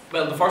with us?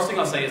 Well, the first thing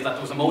I'll say is that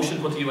there was a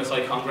motion put to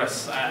USI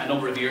Congress a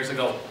number of years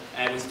ago,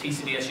 which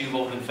TCDSU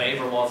voted in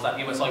favour, was that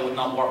USI would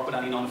not work with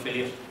any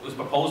non-affiliate. It was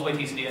proposed by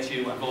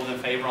TCDSU and voted in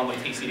favour on by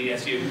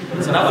TCDSU.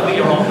 So that would be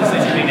a wrong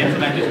decision being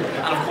implemented.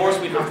 And of course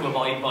we'd have to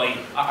abide by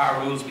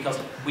our rules, because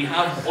we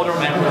have other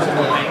members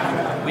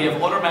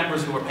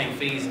who are paying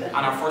fees, and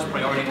our first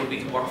priority would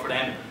be to work for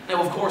them.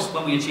 Now, of course,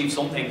 when we achieve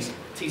some things,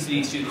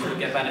 TCD students would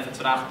get benefits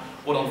of that.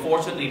 But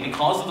unfortunately,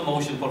 because of the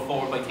motion put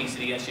forward by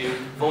TCDSU,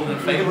 voted in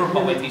favour of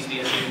by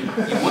TCDSU,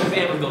 you wouldn't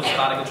be able to go to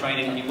sabbatical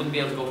training, and you wouldn't be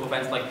able to go to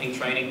events like Pink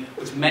Training,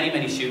 which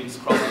many students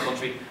across the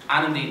country,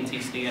 and indeed in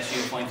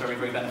TCDSU, find very,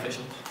 very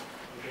beneficial.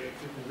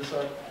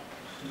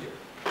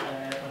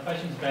 My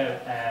question is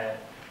about the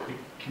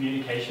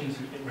communications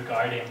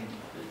regarding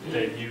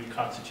the new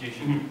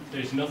constitution.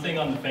 There's nothing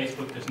on the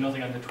Facebook, there's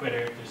nothing on the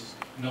Twitter, there's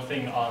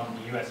nothing on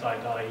the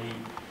USI.ie,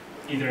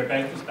 either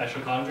about the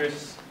special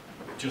Congress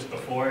just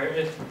before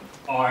it,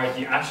 or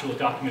the actual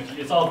document.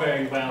 It's all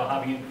very well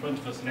having it in front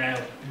of us now,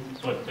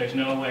 but there's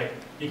no way.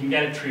 You can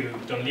get it through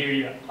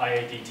Dunleary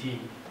IADT,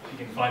 you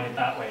can find it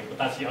that way, but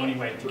that's the only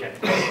way to get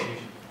the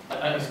constitution.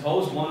 I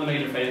suppose one of the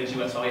major failings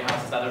USI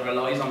has is that it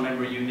relies on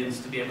member unions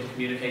to be able to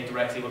communicate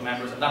directly with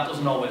members, and that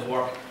doesn't always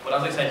work. But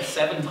as I said,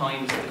 7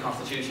 times the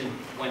Constitution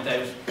went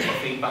out for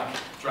feedback.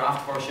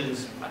 Draft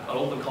versions, an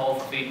open call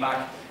for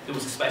feedback. There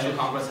was a special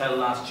Congress held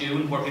last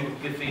June where people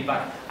could give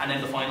feedback, and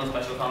then the final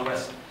special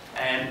Congress.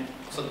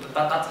 So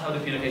that's how the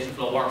communication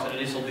flow works, and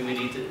it is something we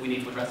need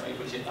to address. I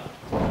appreciate that.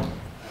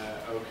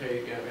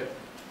 Okay,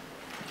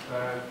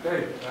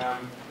 Dave,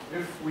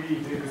 if we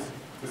did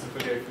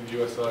disaffiliate from the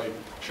USI,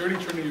 surely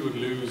Trinity would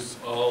lose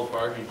all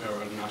bargaining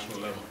power at a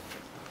national level.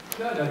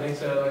 No, I don't think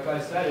so. Like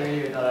I said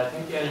earlier, that I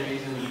think the only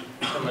reason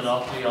the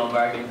monopoly on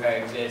bargaining power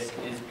exists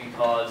is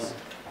because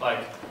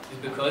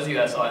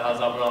USI has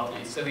that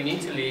monopoly. So we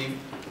need to leave.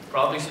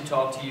 Probably should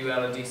talk to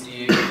UL and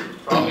DCU.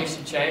 Probably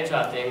should change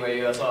that thing where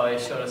USI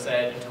should have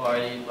said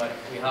entirely, like,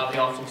 we have the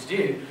option to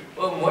do.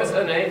 But more so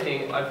than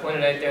anything, I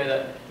pointed out there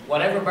that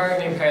whatever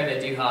bargaining power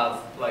they do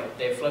have, like,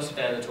 they flush it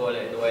down the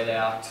toilet in the way they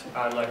act.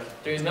 And like,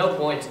 there's no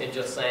point in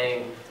just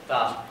saying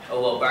that,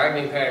 oh well,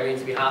 bargaining power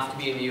means we have to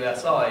be in the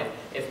USI,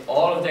 if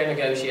all of their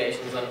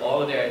negotiations and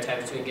all of their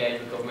attempts to engage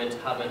with government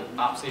have been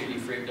absolutely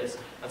fruitless.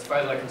 As far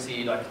as I can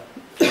see, like,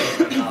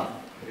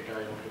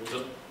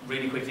 just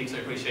really quickly, because I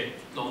appreciate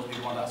loads of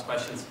people want to ask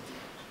questions.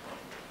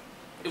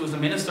 It was the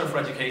Minister for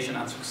Education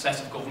and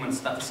successive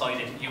governments that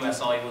decided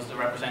USI was the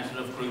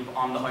representative group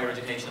on the Higher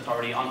Education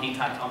Authority, on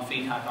HETAC, on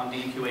FETAC, on the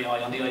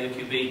EQAI, on the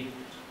IUQB.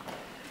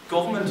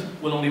 Government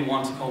will only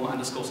want to come and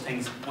discuss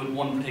things with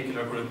one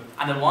particular group,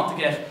 and they'll want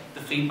to get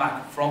the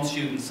feedback from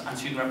students and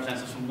student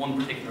representatives from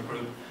one particular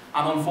group.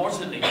 And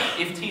unfortunately,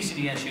 if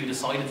TCDSU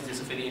decided to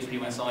disaffiliate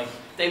from USI,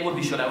 they would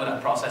be shut out of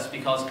that process,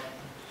 because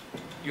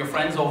your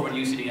friends over at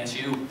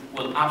UCDSU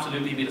will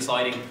absolutely be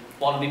deciding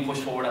what will be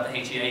pushed forward at the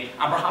HEA,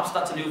 and perhaps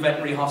that's a new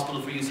veterinary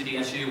hospital for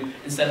UCDSU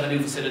instead of a new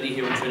facility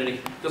here in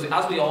Trinity. Because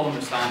as we all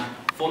understand,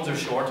 funds are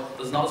short,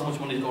 there's not as much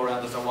money to go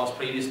around as there was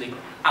previously,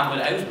 and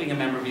without being a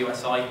member of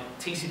USI,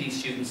 TCD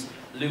students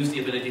lose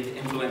the ability to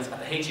influence at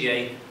the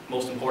HEA,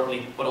 most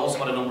importantly, but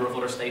also at a number of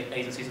other state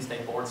agencies and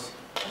state boards.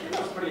 I think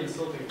that's a pretty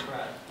insulting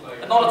threat.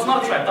 Like, no, it's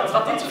not a threat,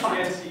 that's a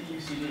fact.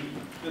 UCD,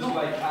 just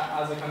like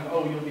as a kind of,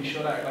 oh, you'll be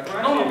shut out. Like, we're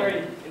actually a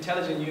very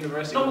intelligent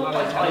university with a lot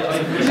of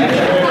intelligence.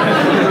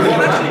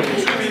 Actually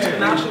contribute to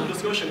national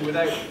discussion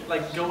without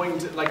like going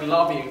to like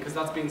lobbying, because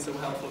that's been so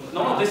helpful.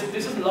 No, this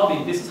isn't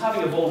lobbying. This is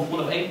having a vote of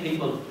one of 8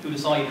 people who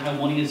decide how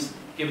money is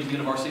given to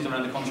universities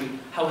around the country,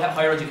 how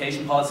higher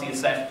education policy is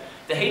set.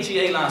 The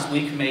HEA last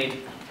week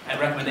made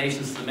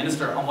recommendations to the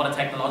Minister on what a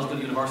technological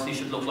university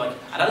should look like,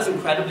 and that is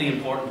incredibly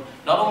important,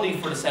 not only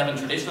for the 7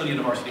 traditional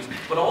universities,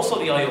 but also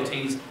the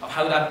IoTs, of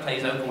how that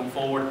plays out going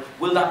forward.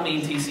 Will that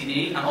mean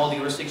TCD and all the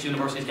other 6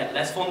 universities get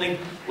less funding?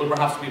 Will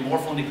perhaps be more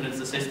funding put into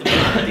the system?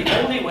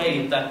 The only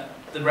way that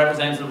the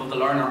representative of the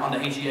learner on the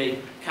HEA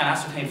can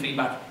ascertain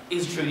feedback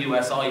is through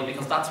USI,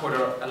 because that's where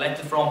they're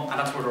elected from and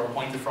that's where they're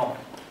appointed from.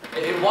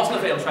 It wasn't a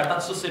failed threat,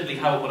 that's just simply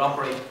how it would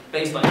operate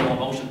based on your own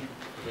motion.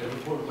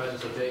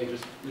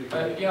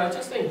 Yeah, I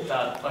just think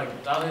that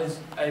that is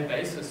a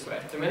baseless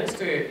threat. The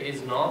Minister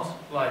is not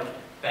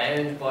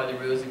bound by the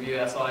rules of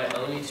USI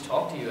only to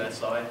talk to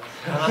USI.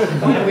 And at the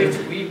point at which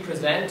we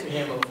present to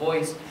him a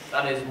voice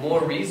that is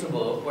more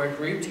reasonable, we're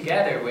grouped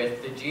together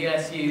with the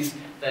GSUs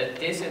that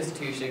this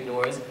institution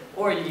ignores,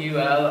 or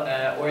UL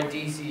or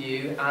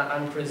DCU,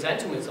 and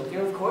present him with something.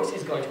 Of course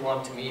he's going to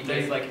want to meet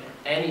with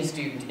any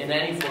student in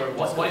any form.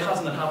 Why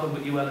hasn't it happened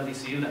with UL and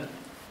DCU then?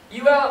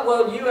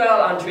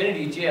 UL and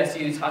Trinity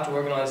GSUs had to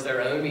organise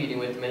their own meeting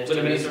with the Minister.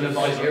 With the Minister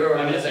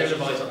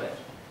advice on it.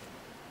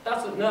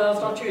 No,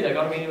 that's not true. They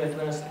got a meeting with the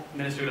Minister.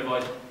 Minister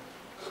advice.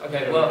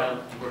 Okay,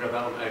 well, we're going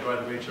to go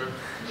ahead and reach her.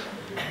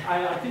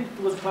 I think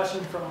there was a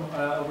question from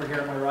over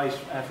here on my right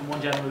from one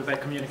gentleman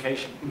about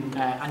communication,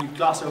 and you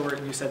glossed over it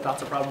and you said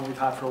that's a problem we've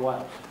had for a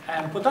while.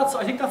 But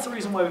I think that's the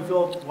reason why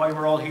why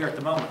we're all here at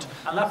the moment.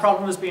 And that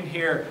problem has been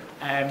here,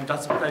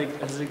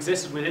 has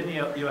existed within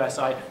the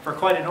USI for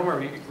quite a number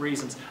of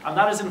reasons. And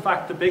that is in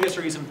fact the biggest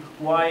reason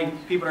why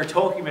people are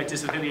talking about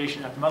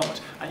disaffiliation at the moment.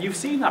 And you've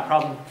seen that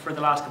problem for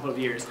the last couple of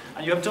years,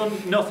 and you have done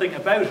nothing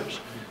about it.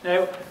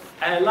 Now,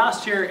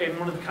 last year, in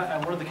one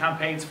of the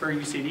campaigns for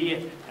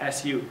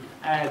UCD-SU,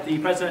 the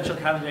presidential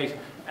candidate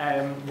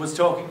was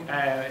talking.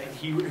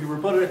 He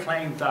rebutted a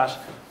claim that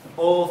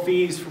all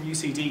fees from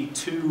UCD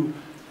to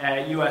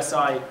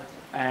USI,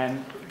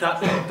 that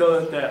the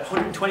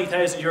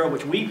 €120,000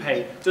 which we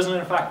pay doesn't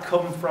in fact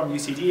come from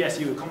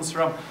UCD-SU. It comes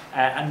from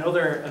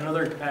another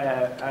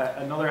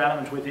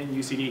element within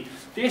UCD.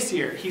 This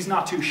year, he's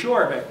not too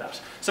sure about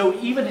that. So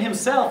even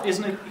himself, the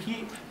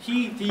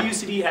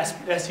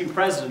UCD-SU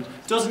president,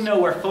 doesn't know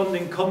where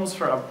funding comes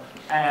from,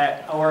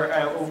 or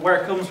where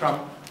it comes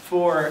from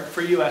for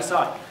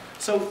USI.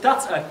 So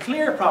that's a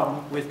clear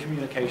problem with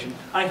communication.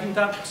 I think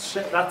that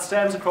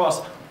stems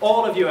across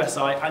all of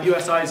USI and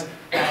USI's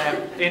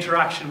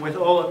interaction with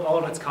all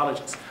of its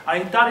colleges. I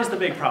think that is the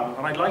big problem,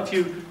 and I'd like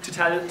you to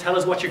tell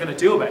us what you're going to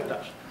do about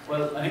that.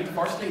 Well, I think the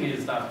first thing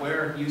is that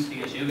where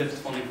UCDSU gets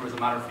its funding for is a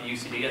matter for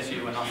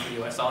UCDSU and not for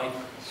USI.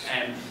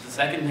 The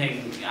second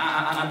thing,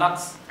 and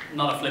that's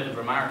not a flippant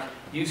remark,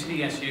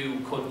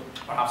 UCDSU could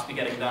perhaps be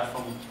getting that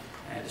from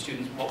the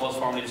students, what was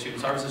formerly the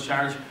Student Services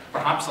Charge.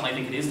 Perhaps, and I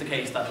think it is the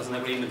case, that there's an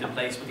agreement in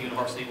place with the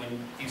university when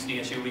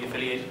UCDSU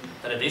reaffiliated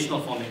that additional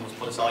funding was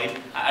put aside.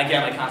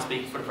 Again, I can't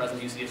speak for the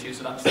present UCDSU,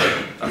 so that's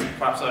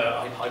perhaps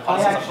a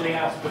hypothesis. I actually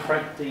asked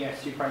the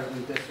SU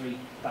president this week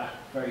that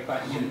very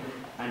question,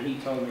 and he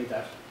told me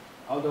that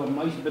although it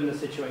might have been the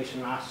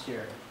situation last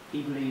year,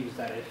 he believes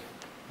that if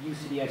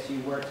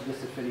UCDSU were to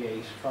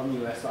disaffiliate from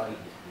USI,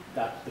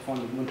 that the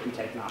funding wouldn't be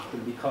taken off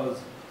them because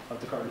of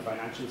the current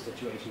financial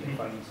situation they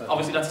find themselves.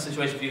 Obviously that's a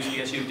situation for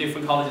UCDSU.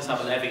 Different colleges have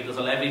a levy. There's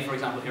a levy, for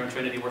example, here in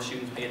Trinity where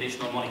students pay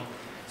additional money.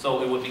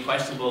 So it would be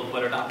questionable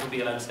whether that would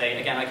be allowed to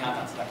stay. Again, I can't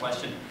answer that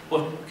question.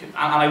 But, and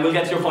I will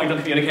get to your point on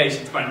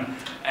communications, Byrne.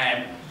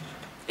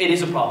 It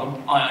is a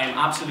problem. I am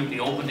absolutely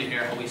open to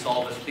hear how we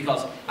solve it,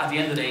 because at the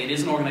end of the day, it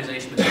is an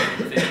organisation with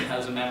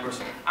 50,000 members,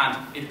 and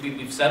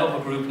we've set up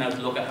a group now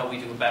to look at how we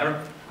do it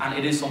better, and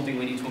it is something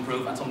we need to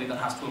improve, and something that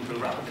has to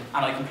improve rapidly.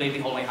 And I completely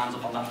hold my hands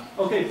up on that.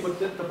 Okay, but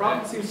the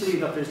problem seems to be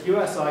that there's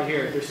USI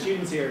here, there's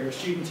students here, there's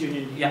student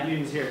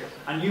unions here,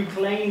 and you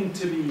claim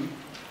to be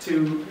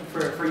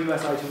for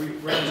USI to be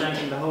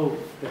representing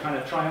the kind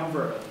of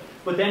triumvirate.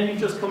 But then you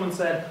just come and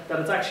said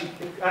that it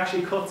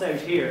actually cuts out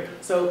here.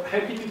 So how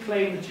can you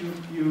claim that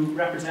you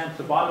represent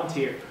the bottom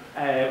tier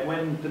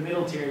when the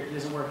middle tier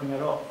isn't working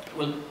at all?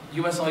 Well,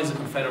 USI is a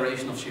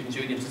confederation of student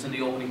unions. It's in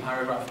the opening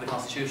paragraph of the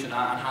Constitution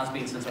and has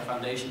been since our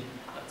foundation.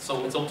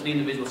 So it's up to the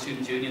individual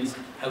student unions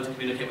how to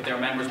communicate with their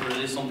members, but it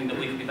is something that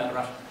we could be better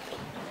at.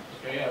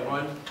 Okay, yeah,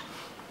 Ryan?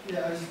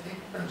 Yeah,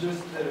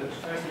 just the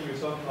first thing you were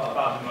talking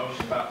about the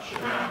motion about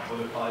shutting down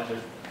other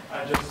colleges,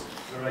 I just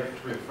would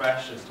like to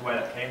refresh as to where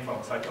that came from,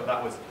 because I thought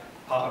that was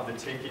part of the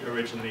ticket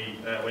originally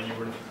when you were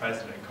running for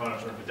president and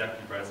Connor's running for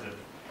deputy president.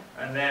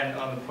 And then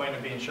on the point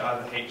of being shut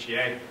out of the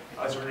HEA,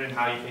 I was wondering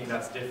how you think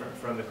that's different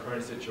from the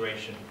current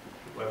situation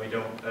where we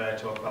don't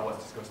talk about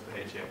what's discussed at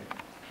the HEA.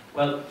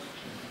 Well,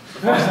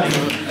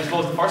 I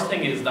suppose the first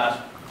thing is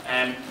that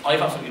I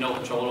have absolutely no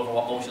control over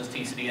what motions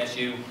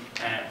TCDSU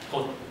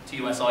put to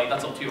USI.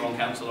 That's up to your own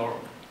council, or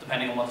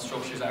depending on what the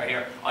structures are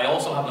here. I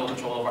also have no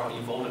control over how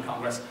you vote in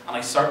Congress, and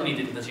I certainly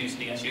didn't, as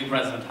USI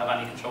President, have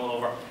any control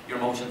over your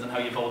motions and how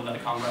you voted at a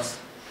Congress.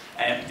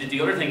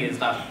 The other thing is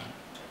that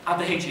at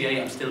the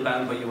HEA I'm still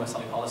bound by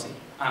USI policy,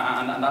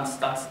 and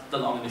that's the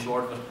long and the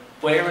short of it.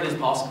 Where it is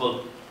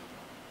possible,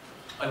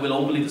 I will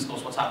openly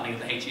discuss what's happening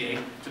at the HEA.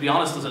 To be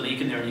honest, there's a leak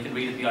in there, and you can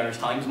read it in the Irish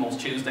Times most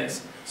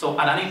Tuesdays. So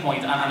at any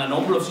point, and a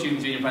number of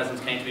student union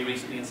presidents came to me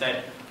recently and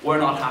said, we're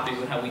not happy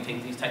with how we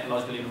think these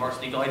technological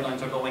university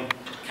guidelines are going.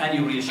 Can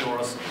you reassure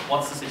us?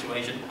 What's the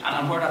situation?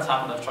 And where that's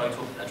happened, I've tried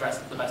to address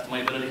it to the best of my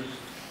ability.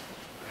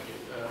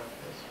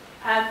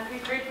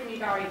 We've heard from you,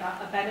 Gary,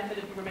 that a benefit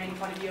of remaining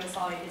part of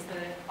USI is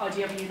the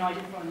idea of a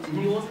united front.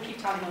 You also keep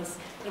telling us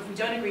that if we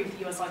don't agree with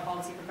the USI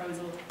policy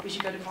proposal, we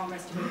should go to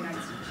Congress to vote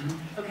against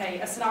it. Okay,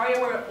 a scenario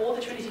where all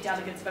the Trinity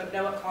delegates vote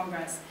no at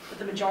Congress, but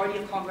the majority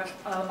of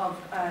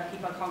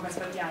people at Congress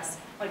vote yes.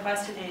 My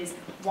question is,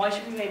 why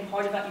should we remain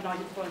part of that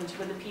united front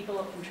when the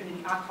people from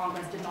Trinity at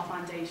Congress did not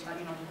mandate that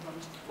united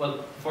front?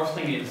 Well, first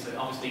thing is,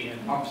 obviously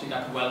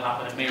that could well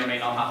happen. It may or may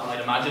not happen. I'd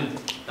imagine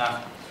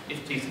that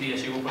if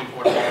TCDSU were putting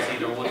forward a policy,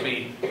 there would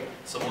be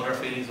some other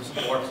feelings of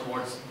support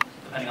towards,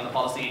 depending on the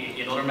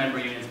policy, in other member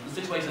unions.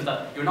 The situation is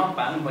that you're not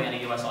bound by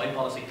any USI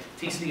policy.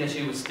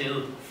 TCDSU is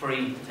still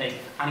free to take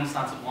any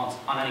stance it wants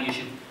on any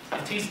issue.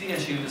 If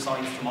TCDSU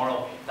decides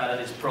tomorrow that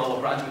it is pro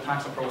graduate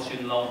tax or pro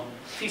student loan,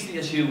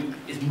 TCDSU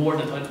is more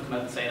than entitled to come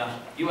out and say that.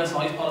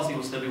 USI's policy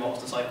will still be what was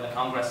decided in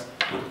Congress.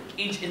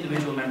 Each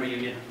individual member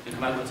union will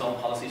come out with its own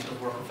policies because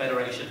we're a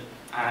confederation,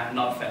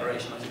 not a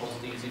federation, I suppose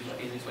is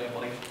the easiest way of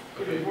putting it.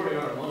 Could be reporting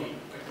out our money.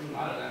 I couldn't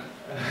add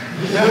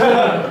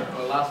it.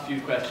 Well, last few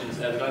questions.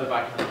 The guy in the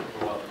back for a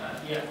while.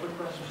 Yeah, quick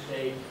question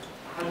today.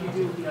 How do you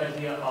deal with the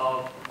idea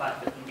of the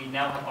fact that we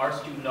now have our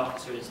student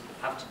officers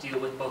have to deal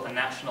with both a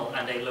national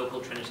and a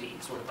local Trinity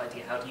sort of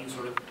idea? How do you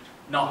sort of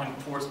not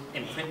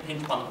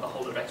impinge upon them the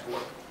whole of extra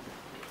work?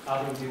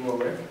 Having to do more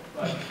work.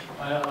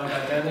 I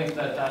don't think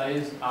that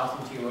is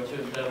asking too much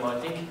of them. I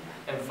think,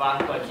 in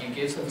fact, you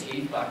give some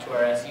teeth back to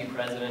our SU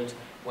president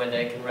when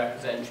they can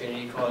represent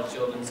Trinity College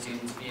Dublin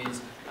students'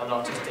 views and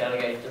not just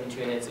delegate them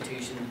to an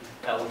institution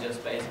that will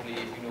just basically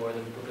ignore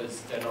them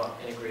because they're not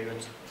in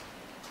agreement.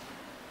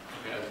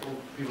 Okay,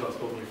 people have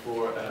spoken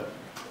before. Back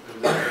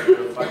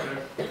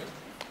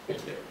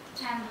there.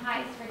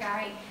 Hi, it's for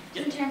Gary.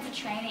 Just in terms of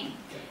training,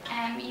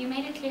 you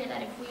made it clear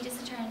that if we just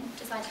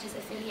decide to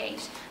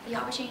disaffiliate, the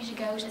opportunity to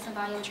go to some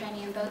valuable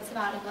training in both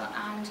sabbatical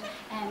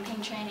and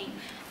paid training,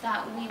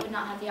 that we would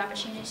not have the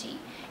opportunity.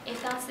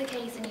 If that's the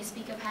case, and you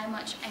speak of how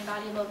much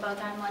invaluable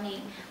both our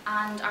money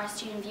and our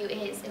student view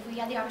is, if we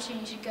had the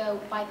opportunity to go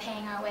by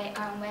paying our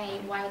own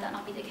way, why would that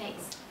not be the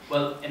case?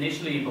 Well,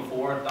 initially,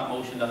 before that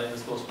motion that I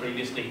discussed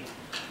previously,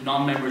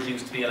 non-members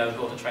used to be allowed to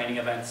go to training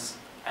events,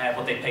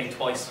 but they paid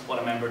twice what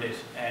a member did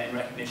in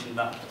recognition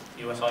that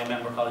USI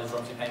member colleges were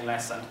obviously paying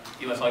less and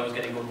USI was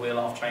getting goodwill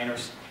off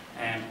trainers.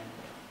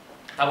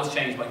 That was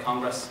changed by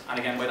Congress, and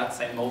again by that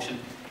same motion.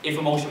 If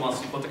a motion was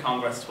to put to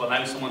Congress to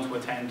allow someone to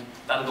attend,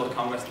 that'll go to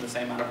Congress in the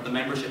same manner. But the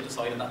membership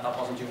decided that that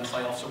wasn't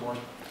USI officer board.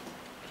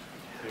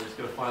 Okay, let's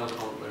get a final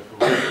comment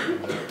from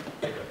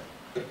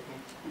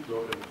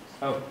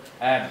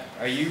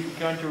are you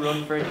going to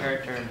run for a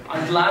third term?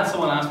 I'm glad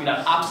someone asked me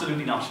that.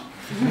 Absolutely not.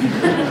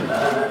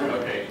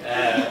 Okay.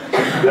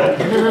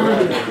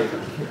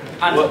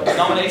 And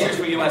nominations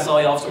for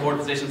USI officer board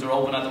positions are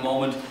open at the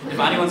moment. If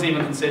anyone's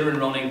even considering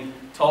running,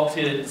 talk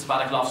to the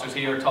sabbatical officers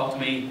here, talk to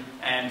me,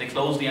 and they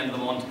close the end of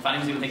the month. If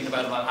anyone's even thinking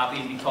about it, I'm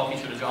happy to talk you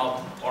through the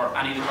job, or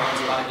any of the current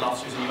sabbatical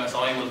officers in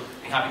USI will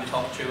be happy to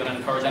talk you through it and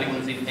encourage anyone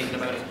who's even thinking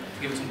about it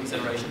to give it some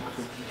consideration.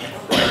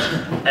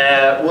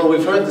 Well,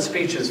 we've heard the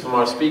speeches from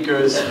our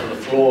speakers on the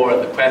floor,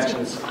 and the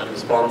questions and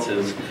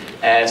responses.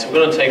 So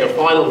we're going to take a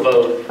final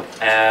vote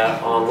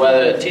on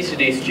whether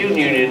TCD Student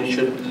Union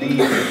should leave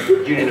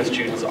Union of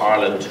Students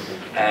Ireland.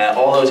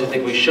 All those who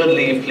think we should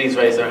leave, please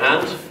raise their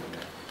hand.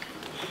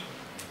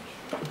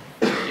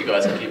 You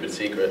guys can keep it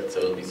secret, so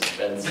it'll be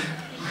suspense.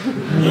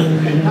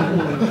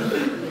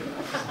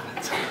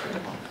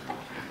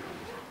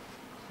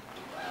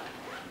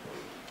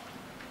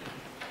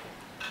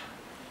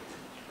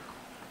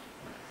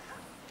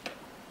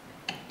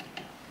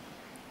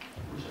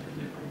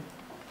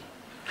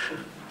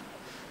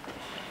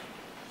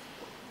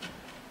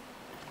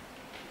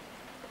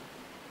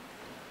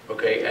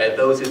 Okay,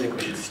 those who think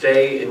we should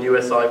stay in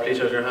USI, please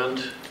raise your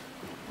hand.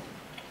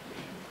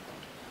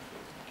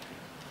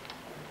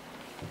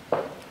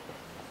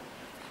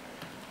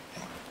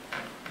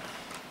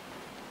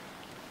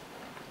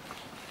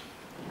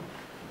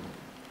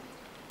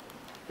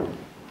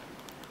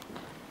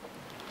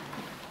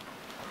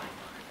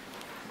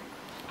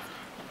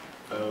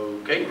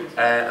 Okay,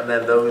 and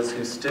then those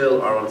who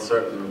still are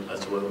uncertain as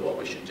to what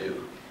we should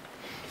do.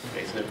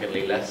 Okay,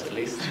 significantly less at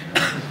least.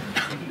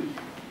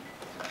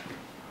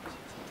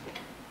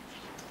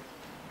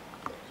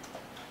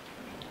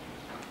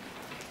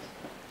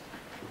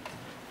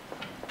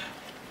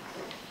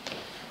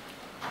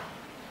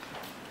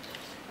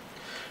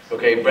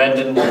 Okay,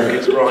 Brendan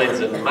gives Brian's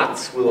and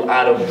Matt's. We'll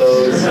add up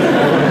those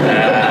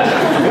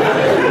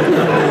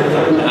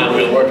and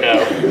we'll work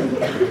out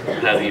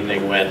how the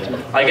evening went.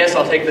 I guess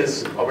I'll take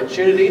this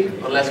opportunity,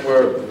 unless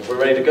we're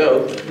ready to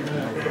go.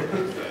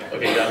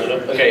 Okay,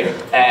 okay,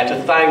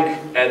 to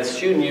thank the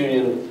Student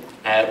Union,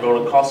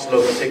 Ronan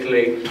Costello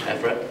particularly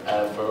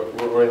for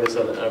running this,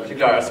 and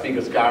particularly our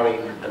speakers Gary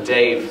and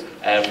Dave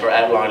for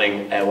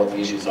outlining what the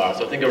issues are.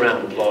 So I think a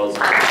round of applause.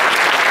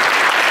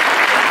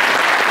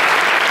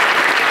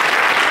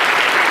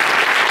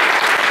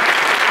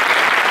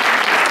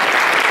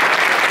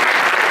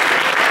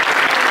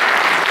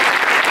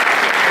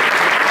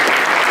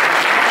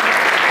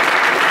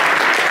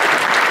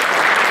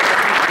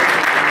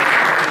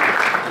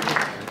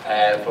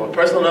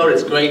 Personal note,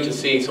 it's great to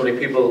see so many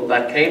people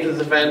that came to this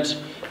event.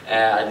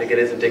 I think it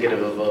is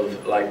indicative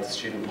of like the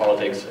student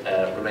politics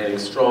remaining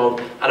strong,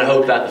 and I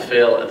hope that the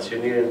Phil and the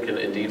Student Union can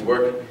indeed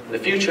work in the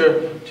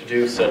future to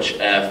do such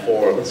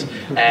forums.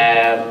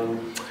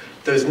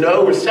 There's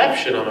no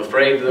reception, I'm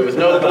afraid. There was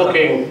no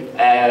booking,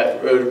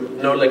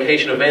 no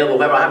location available.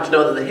 However, I have to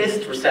know that the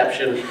HIST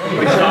reception we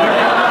started.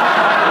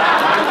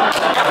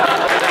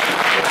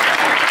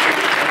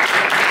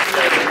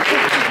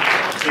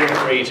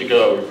 Free to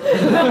go.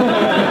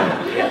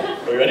 Yeah,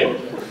 are we ready?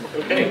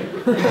 Okay,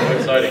 how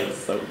exciting.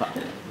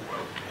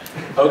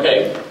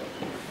 Okay,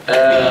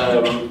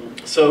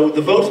 so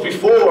the votes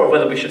before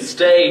whether we should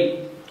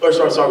stay, or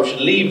sorry, we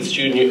should leave the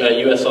Student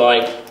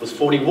USI was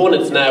 41,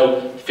 it's now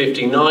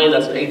 59,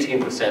 that's an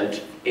 18%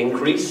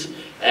 increase.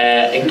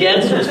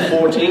 Against was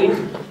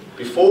 14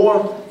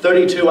 before,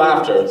 32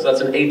 after, so that's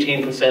an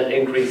 18%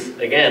 increase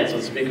again, so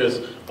the speakers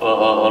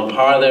on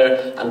par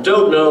there. And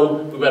don't know,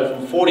 we went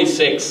from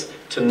 46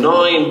 to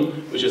 9,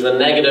 which is a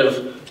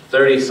negative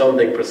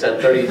 30-something percent,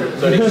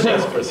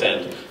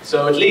 36%.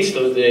 So at least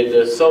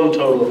the sum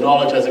total of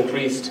knowledge has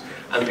increased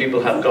and people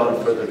have gone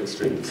further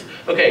extremes.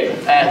 Okay,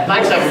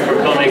 thanks everyone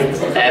for coming.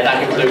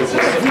 That concludes